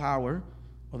intellectual power,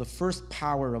 or the first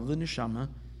power of the neshama,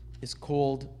 is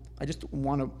called, I just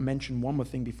want to mention one more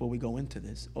thing before we go into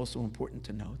this, also important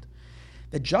to note,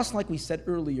 that just like we said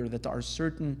earlier that there are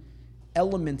certain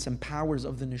elements and powers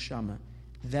of the neshama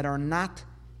that are not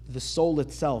the soul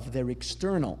itself, they're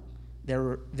external,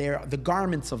 they're the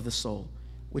garments of the soul,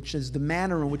 which is the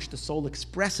manner in which the soul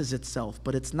expresses itself,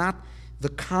 but it's not the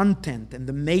content and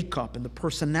the makeup and the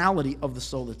personality of the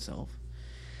soul itself.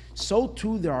 So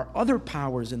too there are other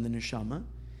powers in the neshama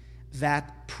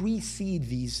that precede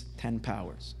these 10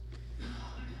 powers.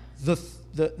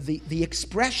 The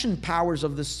expression powers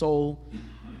of the soul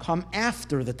come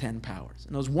after the 10 powers.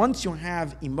 In other words, once you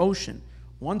have emotion,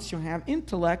 once you have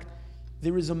intellect,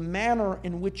 there is a manner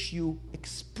in which you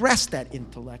express that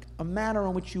intellect, a manner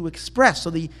in which you express.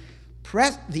 So the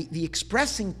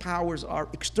expressing powers are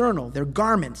external, they're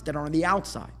garments that are on the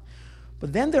outside.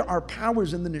 But then there are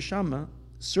powers in the neshama,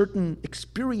 certain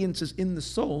experiences in the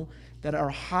soul that are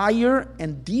higher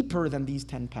and deeper than these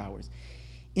 10 powers.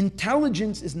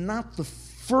 Intelligence is not the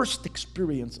first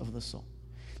experience of the soul.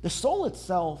 The soul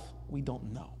itself, we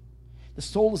don't know. The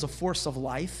soul is a force of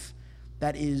life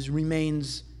that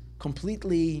remains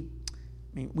completely,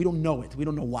 we don't know it. We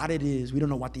don't know what it is. We don't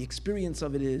know what the experience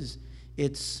of it is.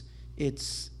 It's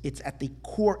at the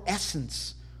core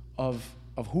essence of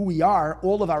who we are.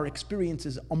 All of our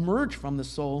experiences emerge from the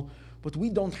soul, but we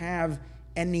don't have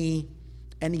any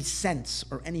any sense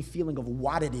or any feeling of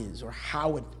what it is or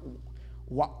how it,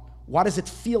 what does it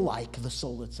feel like, the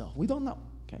soul itself. We don't know,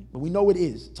 okay? But we know it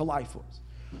is. It's a life force.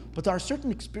 But there are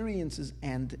certain experiences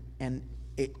in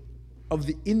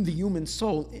the human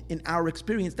soul, in our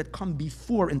experience, that come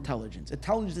before intelligence.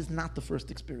 Intelligence is not the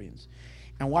first experience.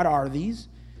 And what are these?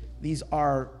 These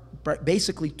are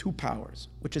basically two powers,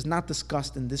 which is not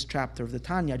discussed in this chapter of the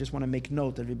Tanya. I just want to make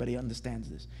note that everybody understands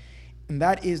this. And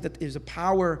that is that there's the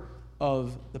power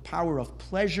of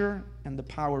pleasure and the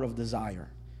power of desire.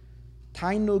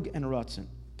 Tainug and Ratzon,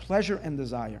 pleasure and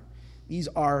desire. These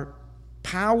are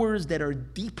powers that are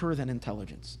deeper than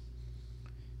intelligence.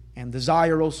 And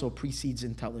desire also precedes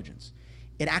intelligence.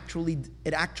 It actually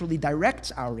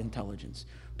directs our intelligence,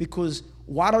 because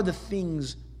what are the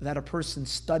things that a person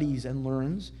studies and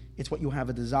learns? It's what you have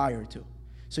a desire to.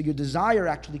 So your desire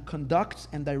actually conducts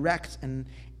and directs and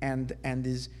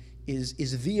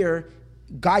is there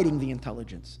guiding the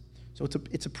intelligence. So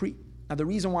now the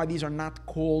reason why these are not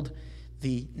called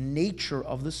the nature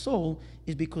of the soul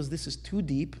is because this is too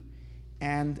deep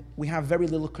and we have very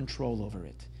little control over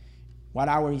it. What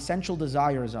our essential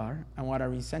desires are and what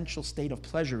our essential state of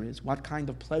pleasure is, what kind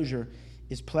of pleasure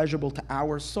is pleasurable to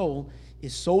our soul,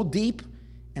 is so deep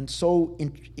and so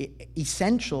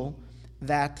essential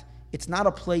that it's not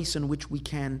a place in which we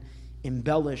can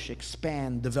embellish,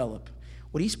 expand, develop.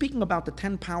 What he's speaking about, the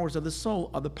 10 powers of the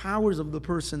soul, are the powers of the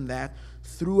person that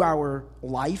through our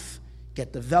life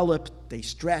get developed, they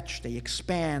stretch, they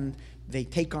expand, they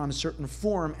take on a certain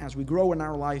form as we grow in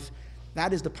our life.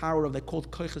 That is the power of, they're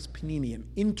called koiches pnimiyim,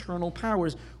 internal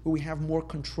powers where we have more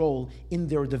control in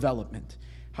their development.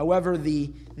 However,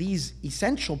 these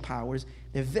essential powers,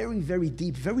 they're very, very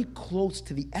deep, very close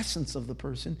to the essence of the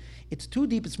person. It's too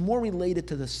deep, it's more related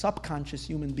to the subconscious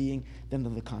human being than to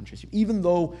the conscious. Even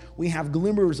though we have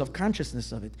glimmers of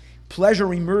consciousness of it,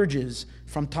 pleasure emerges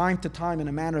from time to time in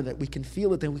a manner that we can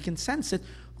feel it and we can sense it,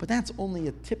 but that's only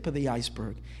a tip of the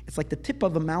iceberg. It's like the tip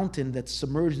of a mountain that's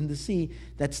submerged in the sea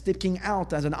that's sticking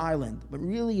out as an island. But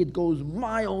really it goes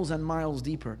miles and miles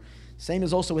deeper. Same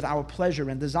as also with our pleasure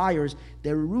and desires.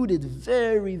 They're rooted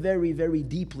very, very, very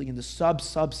deeply in the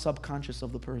subconscious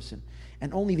of the person.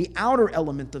 And only the outer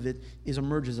element of it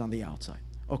emerges on the outside.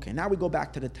 Okay, now we go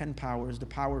back to the 10 powers, the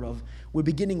power of, we're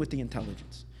beginning with the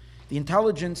intelligence. The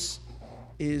intelligence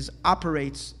is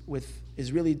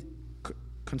really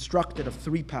constructed of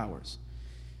 3 powers.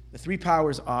 The 3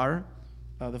 powers are,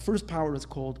 the first power is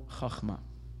called Chachma.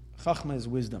 Chachma is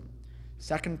wisdom.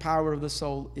 Second power of the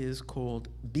soul is called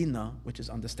Bina, which is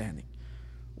understanding.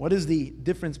 What is the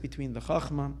difference between the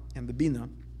Chachma and the Bina?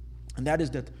 And that is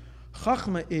that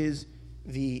Chachma is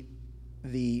the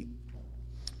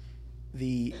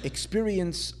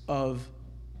experience of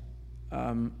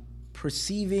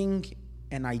perceiving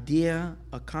an idea,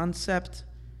 a concept,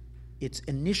 its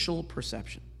initial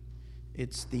perception.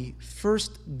 It's the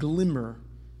first glimmer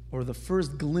or the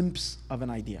first glimpse of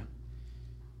an idea.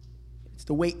 It's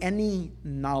the way any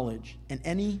knowledge and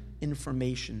any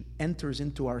information enters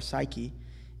into our psyche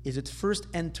is it first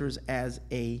enters as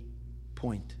a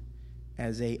point,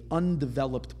 as a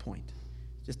undeveloped point,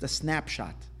 just a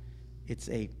snapshot.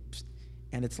 Chachma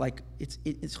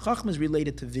is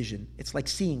related to vision. It's like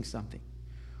seeing something.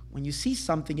 When you see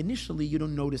something, initially you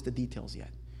don't notice the details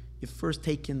yet. You first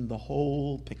take in the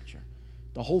whole picture,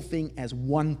 the whole thing as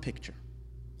one picture.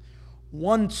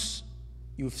 Once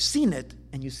you've seen it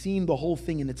and you've seen the whole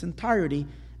thing in its entirety,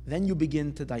 then you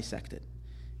begin to dissect it.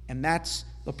 And that's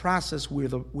the process where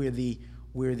the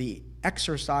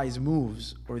exercise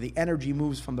moves, or the energy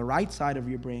moves from the right side of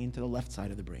your brain to the left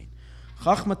side of the brain.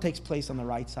 Chachma takes place on the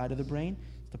right side of the brain.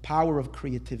 The power of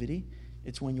creativity.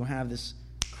 It's when you have this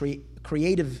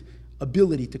creative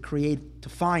ability to create, to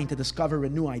find, to discover a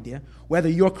new idea, whether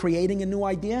you're creating a new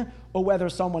idea or whether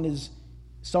someone is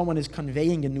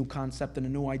conveying a new concept and a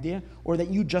new idea, or that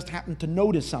you just happen to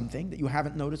notice something that you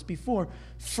haven't noticed before.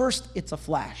 First, it's a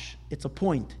flash, it's a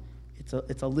point,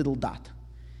 it's a little dot.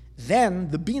 Then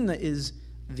the Bina is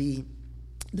the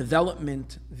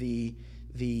development, the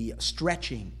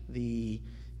stretching, the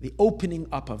opening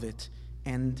up of it,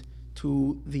 and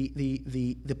to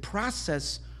the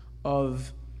process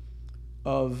of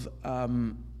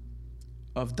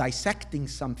dissecting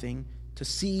something, to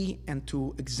see and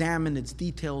to examine its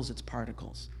details, its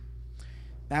particles.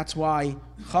 That's why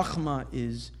Chachma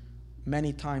is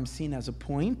many times seen as a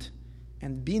point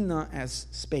and Bina as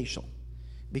spatial.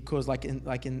 Because like in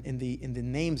the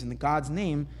names, in the God's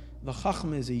name, the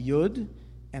Chachma is a Yud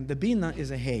and the Bina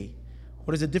is a Hey.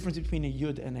 What is the difference between a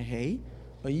Yud and a Hey?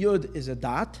 A Yud is a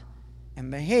dot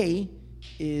and the Hey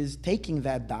is taking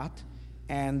that dot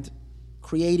and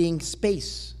creating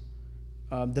space,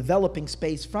 developing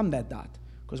space from that dot.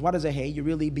 Because what is a hey? You're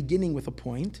really beginning with a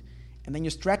point, and then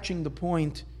you're stretching the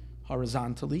point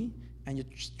horizontally, and you're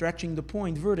stretching the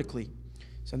point vertically.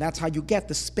 So that's how you get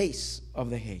the space of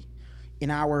the hey. In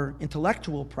our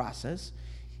intellectual process,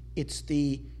 it's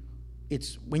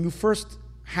when you first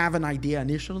have an idea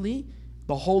initially,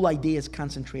 the whole idea is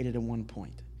concentrated in one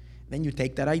point. Then you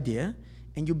take that idea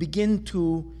and you begin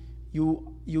to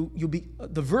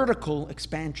the vertical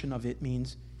expansion of it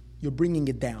means you're bringing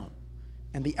it down.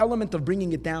 And the element of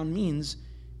bringing it down means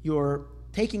you're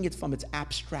taking it from its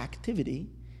abstractivity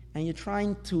and you're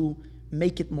trying to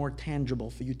make it more tangible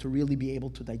for you to really be able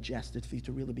to digest it, for you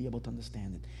to really be able to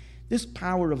understand it. This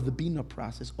power of the Bina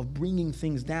process of bringing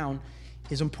things down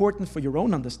is important for your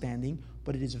own understanding,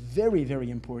 but it is very,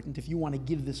 very important if you want to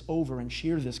give this over and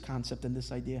share this concept and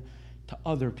this idea to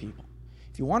other people.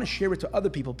 If you want to share it to other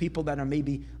people, people that are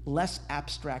maybe less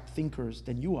abstract thinkers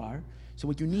than you are, so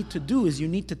what you need to do is you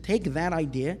need to take that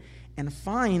idea and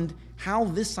find how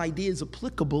this idea is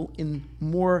applicable in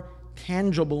more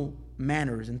tangible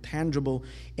manners and tangible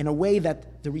in a way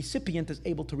that the recipient is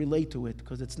able to relate to it,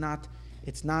 because it's not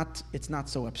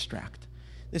so abstract.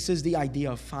 This is the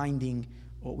idea of finding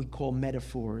what we call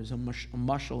metaphors, a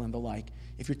mashal and the like.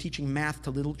 If you're teaching math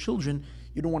to little children,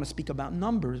 you don't want to speak about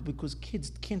numbers because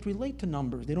kids can't relate to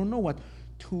numbers. They don't know what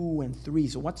 2 and 3.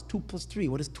 So what's 2 plus 3?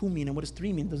 What does 2 mean and what does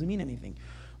 3 mean? It doesn't mean anything.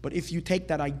 But if you take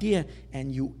that idea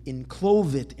and you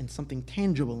enclose it in something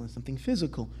tangible and something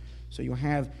physical, so you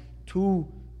have 2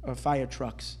 fire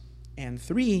trucks and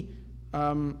 3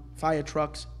 fire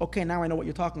trucks. Okay, now I know what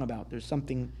you're talking about. There's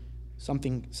something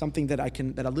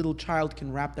that a little child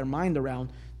can wrap their mind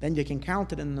around. Then you can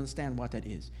count it and understand what that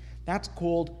is. That's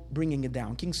called bringing it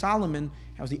down. King Solomon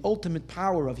has the ultimate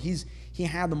power of he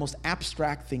had the most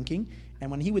abstract thinking, and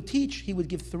when he would teach, he would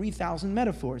give 3,000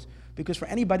 metaphors, because for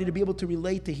anybody to be able to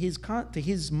relate to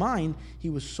his mind, he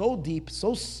was so deep,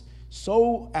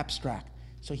 so abstract.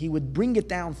 So he would bring it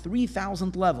down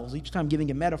 3,000 levels, each time giving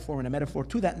a metaphor and a metaphor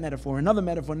to that metaphor, another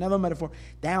metaphor,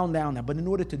 down. But in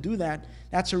order to do that,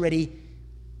 that's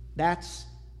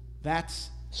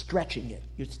stretching it.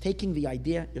 You're taking the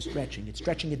idea, you're stretching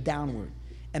it downward.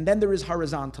 And then there is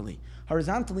horizontally.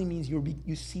 Horizontally means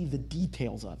you see the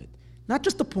details of it. Not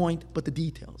just the point, but the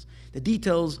details. The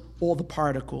details, all the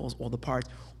particles, all the parts,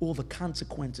 all the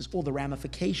consequences, all the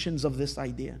ramifications of this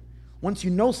idea. Once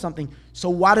you know something, so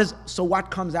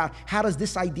what comes out? How does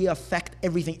this idea affect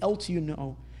everything else you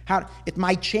know? How it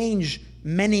might change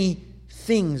many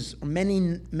things, or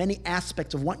many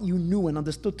aspects of what you knew and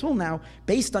understood till now,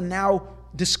 based on now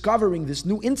discovering this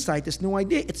new insight, this new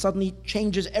idea. It suddenly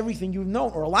changes everything you've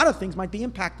known, or a lot of things might be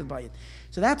impacted by it.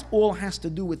 So that all has to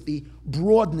do with the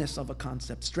broadness of a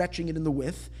concept, stretching it in the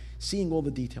width, seeing all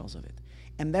the details of it.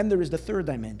 And then there is the third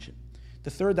dimension. The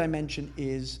third dimension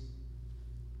is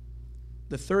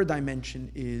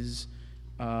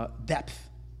depth.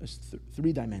 It's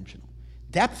three-dimensional.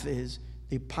 Depth is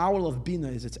the power of Bina,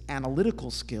 is its analytical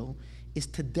skill, is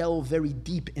to delve very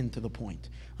deep into the point.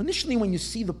 Initially, when you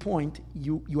see the point,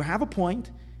 you have a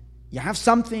point, you have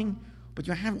something, but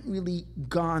you haven't really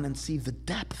gone and see the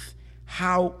depth.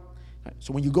 So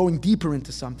when you're going deeper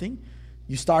into something,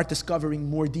 you start discovering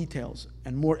more details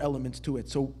and more elements to it.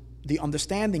 So the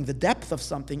understanding, the depth of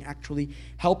something actually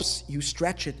helps you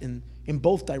stretch it in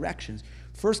both directions.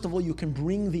 First of all, you can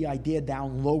bring the idea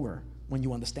down lower when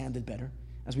you understand it better.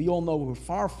 As we all know, we're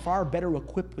far, far better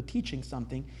equipped with teaching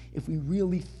something if we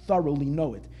really thoroughly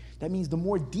know it. That means the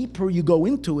more deeper you go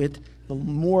into it, the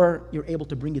more you're able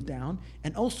to bring it down.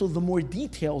 And also the more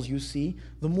details you see,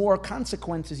 the more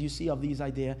consequences you see of this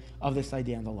idea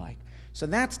and the like. So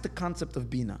that's the concept of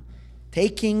Bina.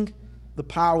 Taking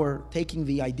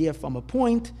the idea from a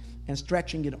point and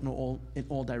stretching it in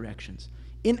all directions.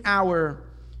 In our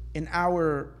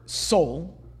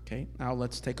soul, okay, now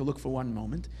let's take a look for one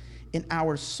moment. In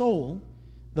our soul,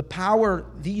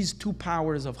 these two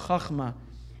powers of Chachma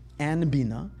and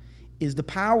Bina, is the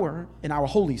power in our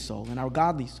holy soul, in our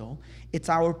godly soul. It's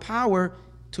our power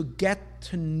to get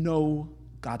to know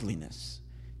godliness,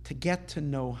 to get to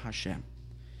know Hashem.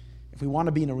 If we want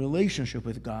to be in a relationship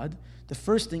with God, the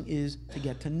first thing is to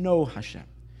get to know Hashem.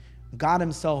 God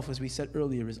himself, as we said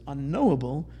earlier, is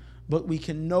unknowable, but we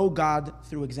can know God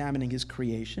through examining his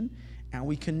creation, and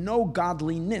we can know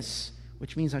godliness,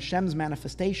 which means Hashem's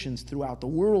manifestations throughout the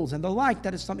worlds and the like.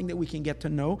 That is something that we can get to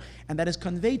know, and that is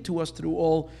conveyed to us through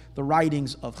all the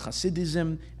writings of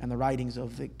Hasidism and the writings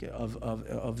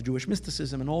of Jewish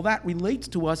mysticism, and all that relates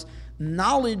to us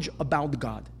knowledge about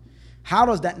God. How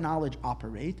does that knowledge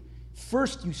operate?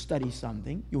 First you study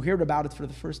something, you hear about it for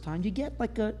the first time, you get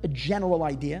like a general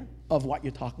idea of what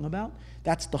you're talking about.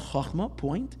 That's the chachma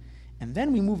point. And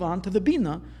then we move on to the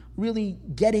bina, really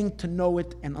getting to know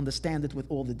it and understand it with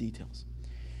all the details.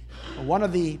 One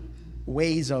of the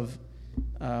ways of,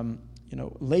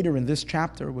 later in this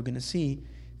chapter, we're going to see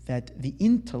that the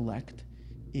intellect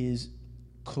is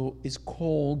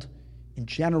called, in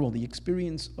general, the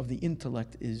experience of the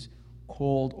intellect is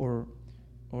called or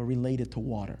related to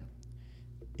water.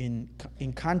 In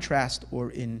contrast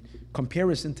or in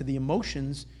comparison to the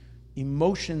emotions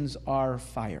are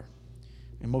fire.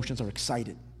 Emotions are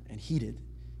excited and heated,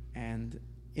 and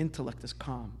intellect is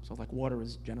calm. So like water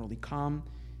is generally calm,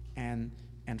 and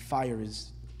fire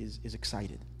is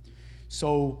excited.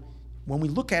 So when we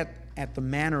look at the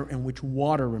manner in which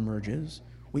water emerges,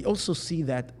 we also see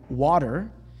that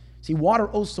water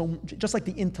also, just like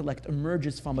the intellect,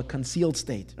 emerges from a concealed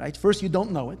state, right? First you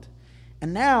don't know it,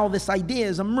 and now this idea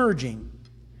is emerging.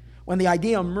 When the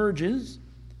idea emerges,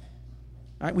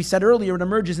 right, we said earlier it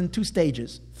emerges in two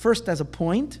stages. First as a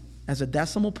point, as a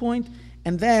decimal point,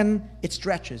 and then it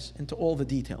stretches into all the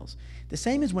details. The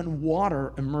same is when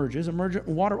water emerges.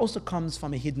 Water also comes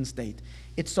from a hidden state.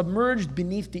 It's submerged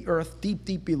beneath the earth, deep,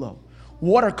 deep below.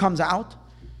 Water comes out.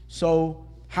 So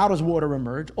how does water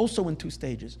emerge? Also in two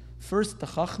stages. First the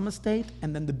chachma state,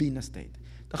 and then the bina state.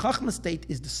 The chachma state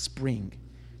is the spring.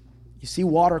 You see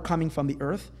water coming from the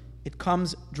earth. It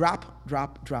comes drop,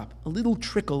 drop, drop. A little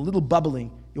trickle, a little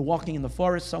bubbling. You're walking in the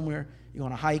forest somewhere, you're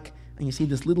on a hike, and you see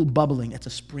this little bubbling. It's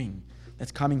a spring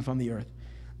that's coming from the earth.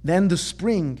 Then the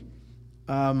spring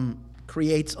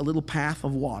creates a little path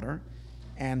of water,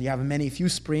 and you have few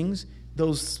springs.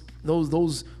 Those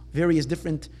various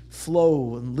different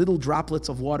flow and little droplets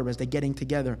of water, as they're getting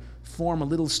together, form a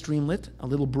little streamlet, a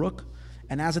little brook.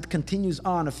 And as it continues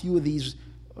on, a few of these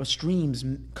streams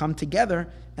come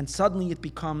together, and suddenly it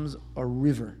becomes a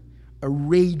river, a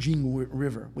raging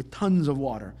river with tons of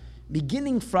water,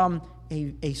 beginning from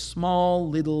a small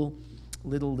little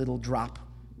drop,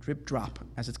 drip drop,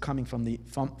 as it's coming from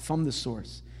the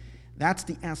source. That's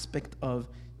the aspect of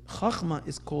chachma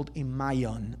is called a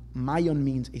mayon. Mayon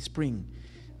means a spring.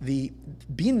 The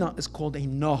bina is called a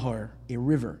nahar, a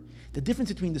river. The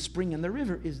difference between the spring and the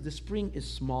river is the spring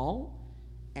is small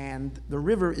and the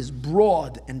river is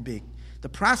broad and big. The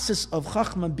process of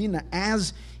chachma bina,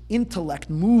 as intellect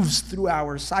moves through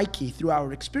our psyche, through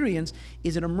our experience,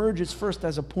 is it emerges first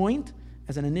as a point,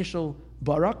 as an initial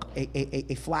barak,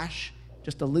 a flash,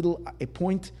 just a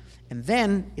point, and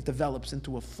then it develops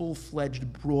into a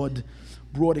full-fledged, broad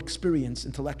experience,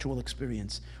 intellectual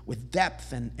experience, with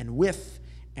depth and width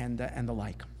and the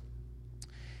like.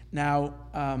 Now,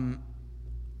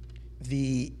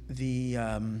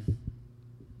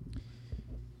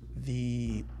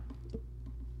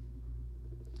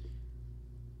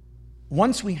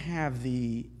 once we have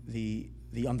the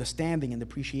understanding and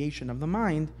appreciation of the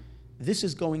mind, this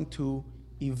is going to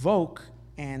evoke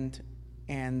and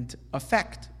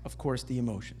affect, of course, the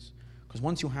emotions. Because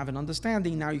once you have an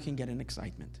understanding, now you can get an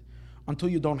excitement. Until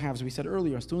you don't have, as we said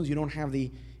earlier, as soon as you don't have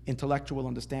the intellectual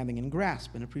understanding and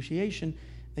grasp and appreciation,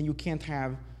 then you can't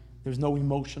have, there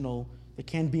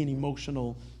can't be an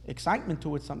emotional excitement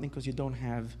towards something because you don't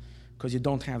have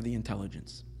the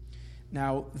intelligence.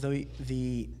 Now, so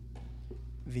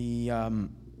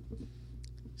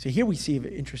here we see an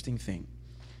interesting thing.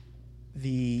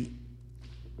 The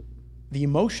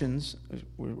emotions,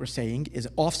 we're saying, is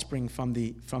offspring from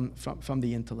the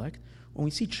intellect. When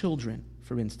we see children,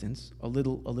 for instance, a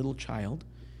little child,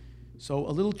 so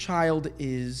a little child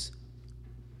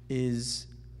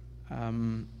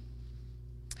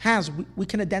we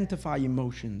can identify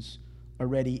emotions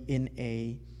already in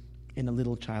a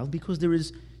little child because there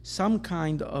is some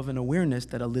kind of an awareness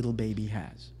that a little baby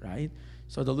has, right?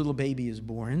 So the little baby is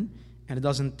born, and it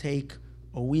doesn't take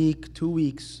a week, 2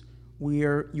 weeks,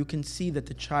 where you can see that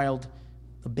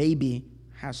the baby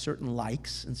has certain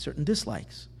likes and certain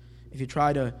dislikes. If you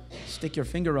try to stick your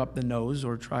finger up the nose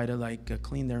or try to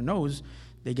clean their nose,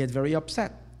 they get very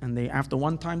upset. And after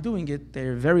one time doing it,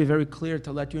 they're very, very clear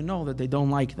to let you know that they don't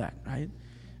like that, right?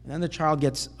 And then the child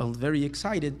gets very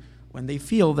excited when they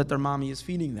feel that their mommy is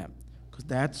feeding them, because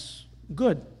that's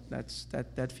good.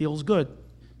 That feels good.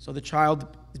 So the child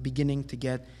is beginning to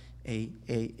get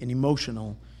an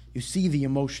emotional. You see the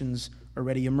emotions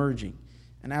already emerging.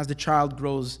 And as the child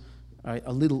grows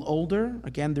a little older,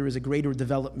 again, there is a greater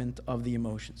development of the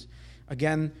emotions.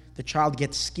 Again, the child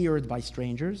gets scared by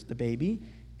strangers, the baby,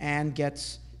 and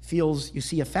feels, you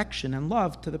see affection and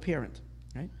love to the parent.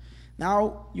 Right?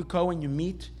 Now you go and you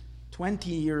meet, 20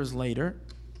 years later,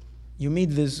 you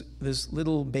meet this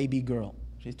little baby girl.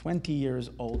 She's 20 years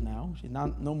old now. She's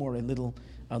no more a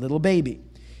little baby.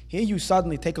 Here you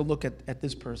suddenly take a look at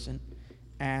this person,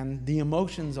 and the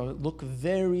emotions look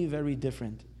very, very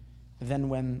different than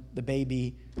when the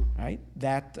baby, right?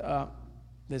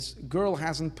 This girl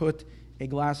hasn't put a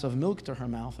glass of milk to her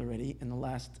mouth already in the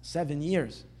last 7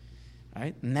 years,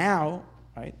 right? Now,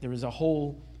 right, there is a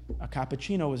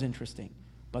cappuccino is interesting,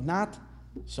 but not.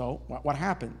 So what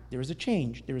happened? There is a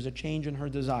change. There is a change in her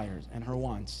desires and her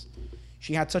wants.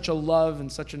 She had such a love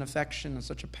and such an affection and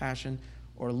such a passion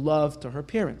or love to her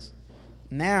parents.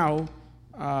 Now,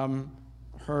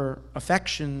 her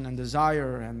affection and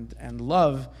desire and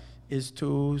love is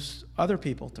to other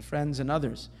people, to friends and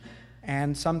others,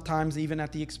 and sometimes even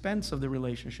at the expense of the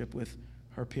relationship with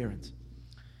her parents.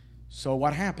 So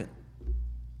what happened?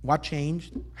 What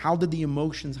changed? How did the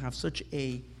emotions have such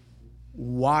a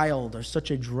wild or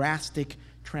such a drastic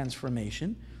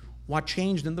transformation? What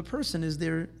changed in the person is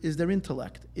their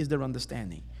intellect, is their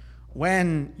understanding.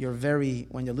 When you're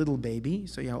a little baby,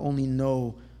 so you only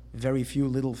know very few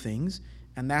little things,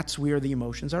 and that's where the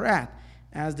emotions are at.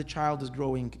 As the child is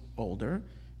growing older,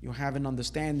 you have an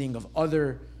understanding of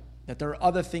that there are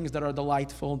other things that are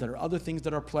delightful, there are other things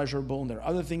that are pleasurable, and there are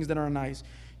other things that are nice.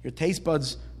 Your taste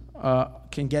buds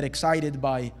can get excited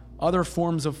by other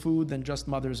forms of food than just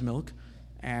mother's milk,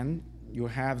 and you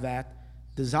have that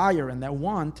desire and that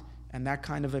want and that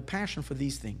kind of a passion for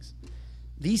these things.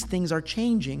 These things are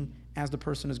changing as the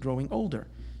person is growing older.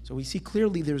 So we see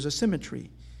clearly there's a symmetry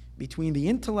between the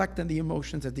intellect and the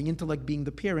emotions, as the intellect being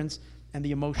the parents and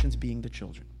the emotions being the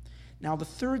children. Now the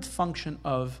third function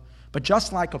but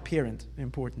just like a parent,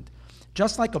 important,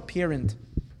 just like a parent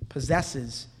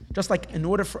possesses, just like in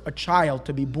order for a child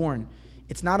to be born,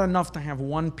 it's not enough to have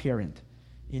one parent.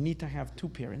 You need to have two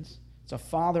parents. It's a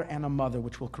father and a mother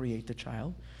which will create the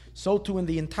child. So too in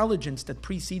the intelligence that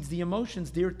precedes the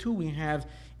emotions, there too we have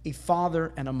a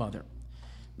father and a mother.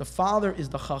 The father is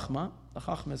the chachma. The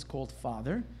chachma is called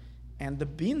father, and the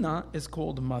bina is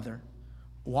called mother.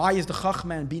 Why is the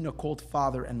chachma and bina called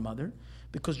father and mother?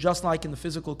 Because just like in the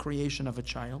physical creation of a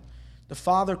child, the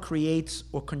father creates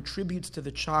or contributes to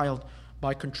the child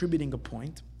by contributing a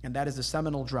point, and that is the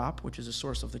seminal drop, which is the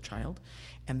source of the child.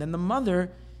 And then the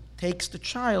mother takes the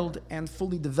child and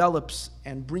fully develops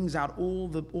and brings out all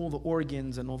the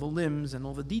organs and all the limbs and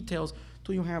all the details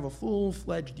till you have a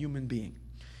full-fledged human being.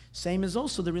 Same is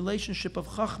also the relationship of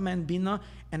Chachma and Bina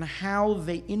and how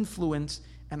they influence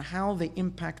and how they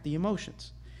impact the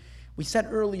emotions. We said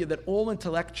earlier that all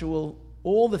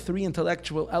the three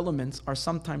intellectual elements are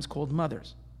sometimes called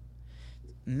mothers.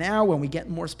 Now, when we get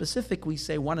more specific, we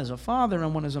say one is a father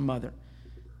and one is a mother.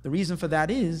 The reason for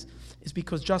that is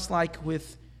because just like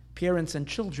with parents and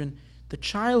children, the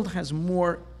child has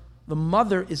more, the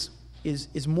mother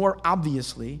is more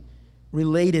obviously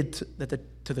related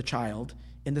to the child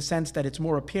in the sense that it's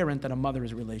more apparent that a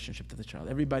mother's relationship to the child.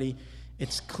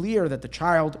 It's clear that the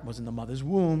child was in the mother's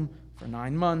womb for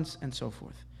 9 months and so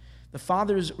forth. The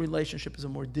father's relationship is a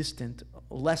more distant,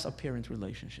 less apparent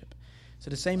relationship. So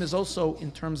the same is also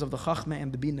in terms of the Chachma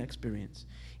and the Bina experience.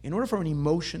 In order for an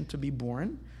emotion to be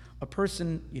born, a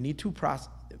person, you need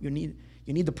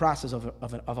the process of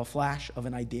a flash, of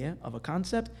an idea, of a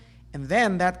concept, and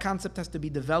then that concept has to be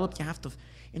developed.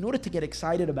 In order to get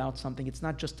excited about something, it's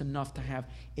not just enough to have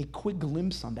a quick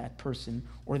glimpse on that person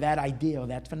or that idea or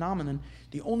that phenomenon.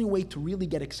 The only way to really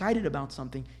get excited about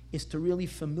something is to really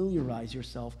familiarize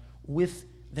yourself with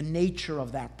the nature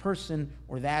of that person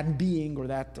or that being or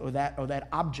that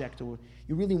object, or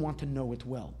you really want to know it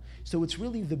well. So it's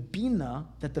really the Bina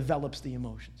that develops the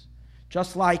emotions.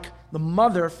 Just like the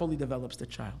mother fully develops the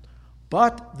child.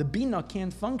 But the Bina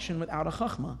can't function without a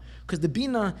Chachma, because the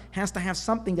Bina has to have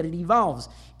something that it evolves.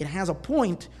 It has a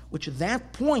point, which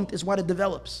that point is what it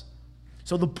develops.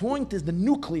 So the point is the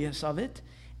nucleus of it,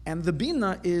 and the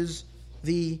Bina is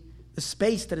the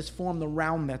space that is formed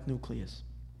around that nucleus.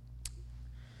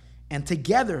 And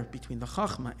together, between the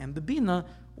Chachma and the Bina,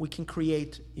 we can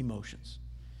create emotions.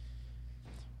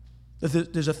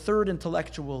 There's a third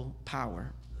intellectual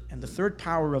power, and the third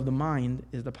power of the mind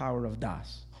is the power of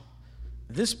Das.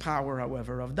 This power,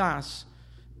 however, of Das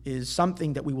is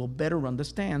something that we will better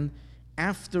understand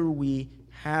after we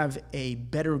have a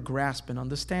better grasp and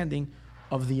understanding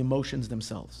of the emotions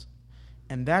themselves.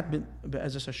 And that,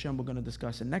 as Hashem, we're going to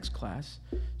discuss in next class.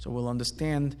 So we'll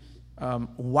understand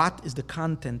what is the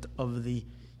content of the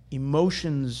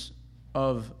emotions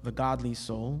of the godly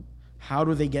soul, how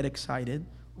do they get excited,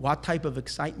 what type of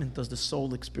excitement does the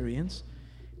soul experience,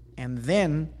 and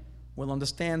then we'll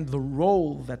understand the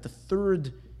role that the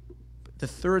third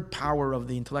power of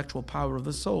the intellectual power of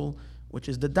the soul, which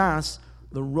is the Das,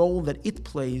 the role that it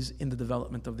plays in the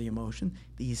development of the emotion,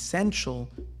 the essential,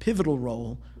 pivotal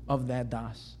role of that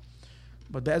das.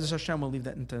 But Be'ezus Hashem, we'll leave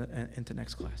that into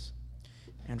next class.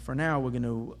 And for now, we're going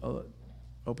to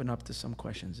open up to some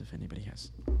questions if anybody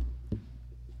has.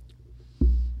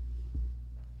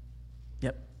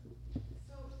 Yep.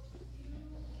 So you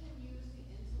can use the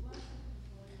intellect to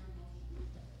control your emotions?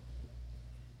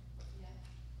 Yeah.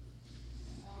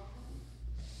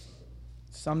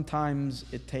 Sometimes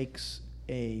it takes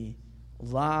a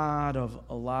lot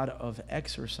of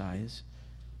exercise.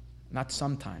 Not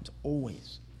sometimes,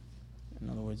 always. In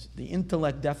other words, the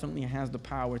intellect definitely has the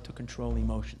power to control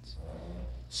emotions.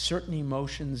 Certain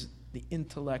emotions, the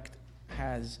intellect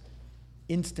has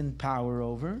instant power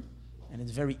over, and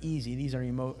it's very easy. These are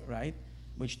right?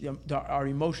 Which there are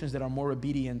emotions that are more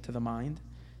obedient to the mind.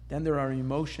 Then there are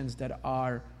emotions that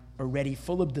are already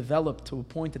fully developed to a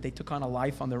point that they took on a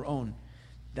life on their own,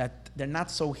 that they're not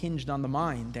so hinged on the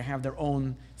mind. They have their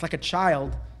own. It's like a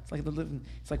child.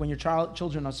 It's like when your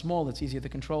children are small, it's easier to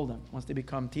control them. Once they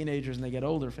become teenagers and they get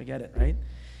older, forget it, right?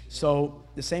 So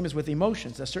the same is with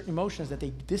emotions. There are certain emotions that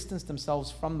they distance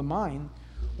themselves from the mind,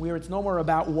 where it's no more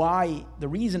about why. The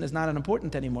reason is not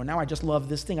important anymore. Now I just love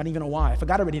this thing. I don't even know why. I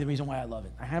forgot already the reason why I love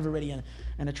it. I have already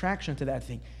an attraction to that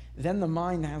thing. Then the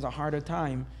mind has a harder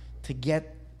time to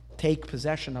take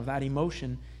possession of that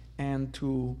emotion and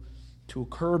to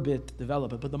curb it,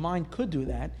 develop it. But the mind could do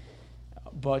that.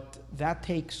 But that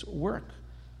takes work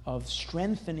of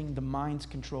strengthening the mind's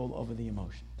control over the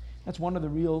emotion. That's one of the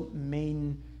real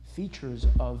main features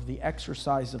of the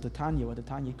exercise of the Tanya. What the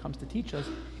Tanya comes to teach us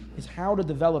is how to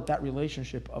develop that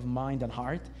relationship of mind and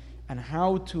heart, and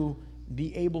how to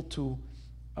be able to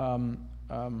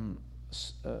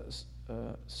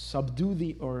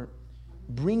subdue or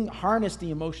harness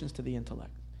the emotions to the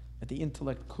intellect. That the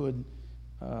intellect could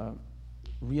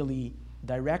really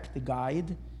direct, the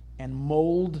guide, and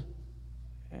mold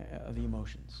the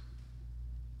emotions.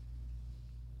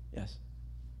 Yes?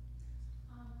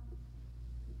 A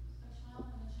child,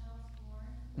 when a child is born,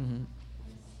 Mm-hmm.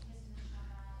 his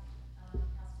neshama has to have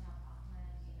Chachma and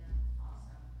Bina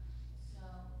also. So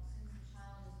since the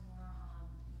child is more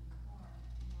born,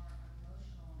 more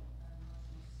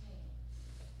emotional state,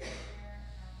 there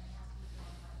it has to be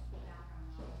some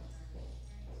background knowledge or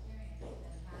experience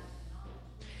that has the knowledge.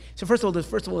 So first of all,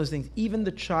 there's things. Even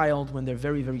the child, when they're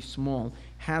very, very small,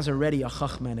 has already a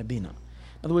chachma and a bina. In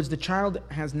other words, the child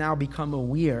has now become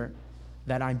aware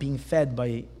that I'm being fed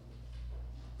by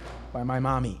my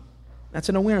mommy. That's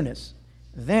an awareness.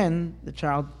 Then the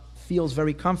child feels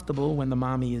very comfortable when the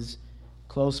mommy is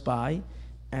close by,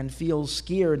 and feels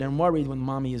scared and worried when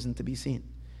mommy isn't to be seen.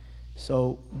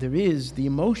 So the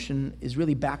emotion is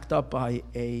really backed up by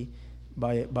an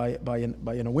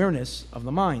awareness of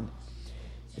the mind.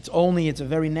 It's a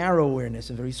very narrow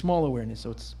awareness, a very small awareness. So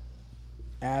it's,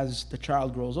 as the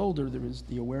child grows older,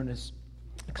 the awareness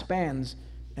expands,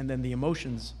 and then the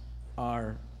emotions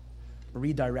are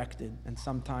redirected. And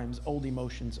sometimes old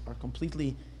emotions are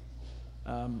completely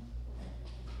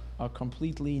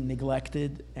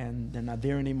neglected, and they're not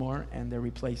there anymore, and they're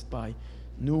replaced by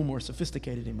new, more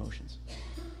sophisticated emotions.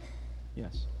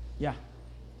 Yes. Yeah.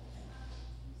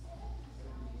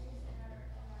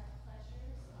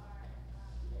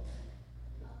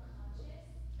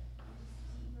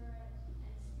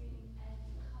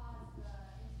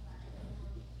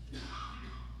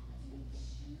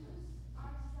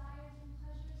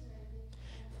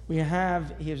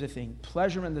 Here's the thing,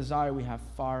 pleasure and desire we have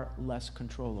far less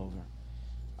control over.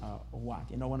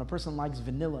 What? When a person likes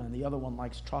vanilla and the other one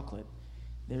likes chocolate,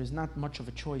 there's not much of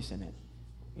a choice in it.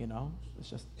 It's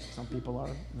just some people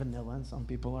are vanilla and some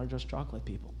people are just chocolate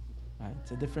people. Right?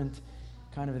 It's a different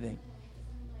kind of a thing.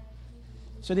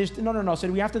 So no.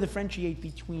 So we have to differentiate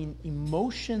between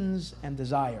emotions and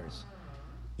desires.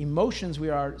 Emotions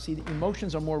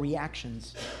emotions are more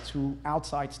reactions to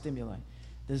outside stimuli.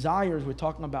 Desires, we're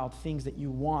talking about things that you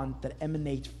want that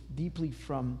emanate deeply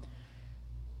from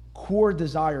core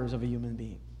desires of a human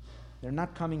being. They're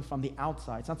not coming from the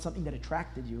outside. It's not something that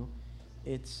attracted you.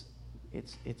 It's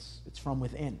from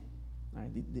within. Right?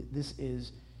 This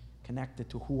is connected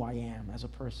to who I am as a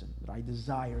person, that I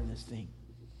desire this thing.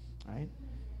 Right?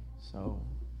 So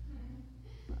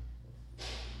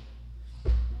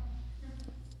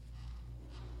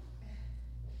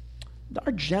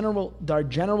our general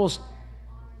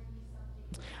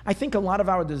I think a lot of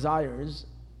our desires,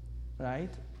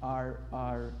 right,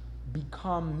 are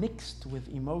become mixed with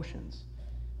emotions.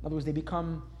 In other words, they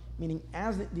become, meaning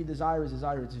as the desire is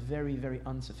desire, it's very, very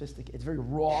unsophisticated. It's very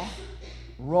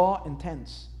raw,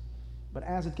 intense. But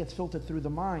as it gets filtered through the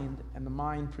mind, and the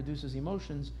mind produces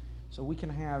emotions, so we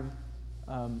can have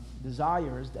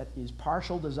desires that is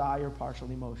partial desire, partial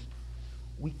emotion.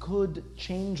 We could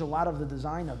change a lot of the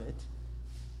design of it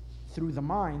through the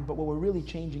mind, but what we're really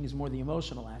changing is more the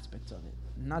emotional aspects of it,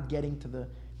 not getting to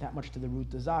that much to the root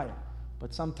desire.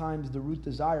 But sometimes the root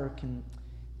desire can,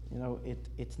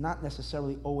 it's not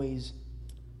necessarily always,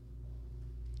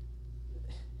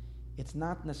 it's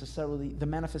not necessarily the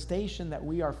manifestation that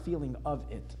we are feeling of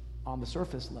it on the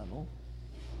surface level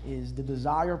is the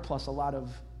desire plus a lot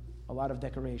of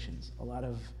decorations,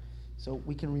 so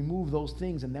we can remove those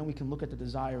things and then we can look at the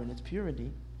desire in its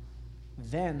purity.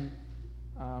 Then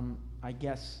I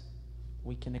guess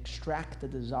we can extract the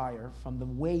desire from the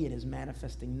way it is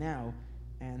manifesting now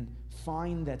and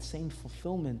find that same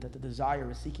fulfillment that the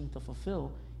desire is seeking to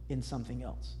fulfill in something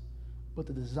else. But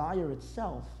the desire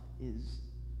itself is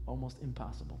almost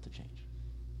impossible to change.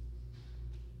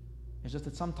 It's just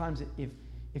that sometimes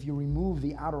if you remove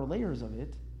the outer layers of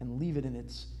it and leave it in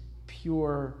its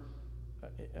pure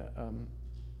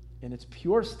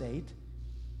state,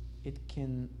 it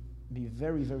can be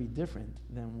very, very different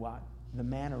than what the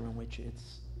manner in which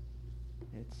it's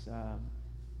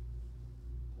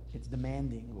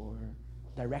demanding or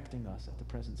directing us at the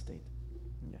present state.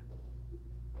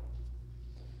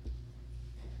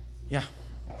 Yeah.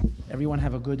 Everyone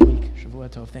have a good week. Shavua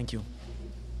Tov. Thank you.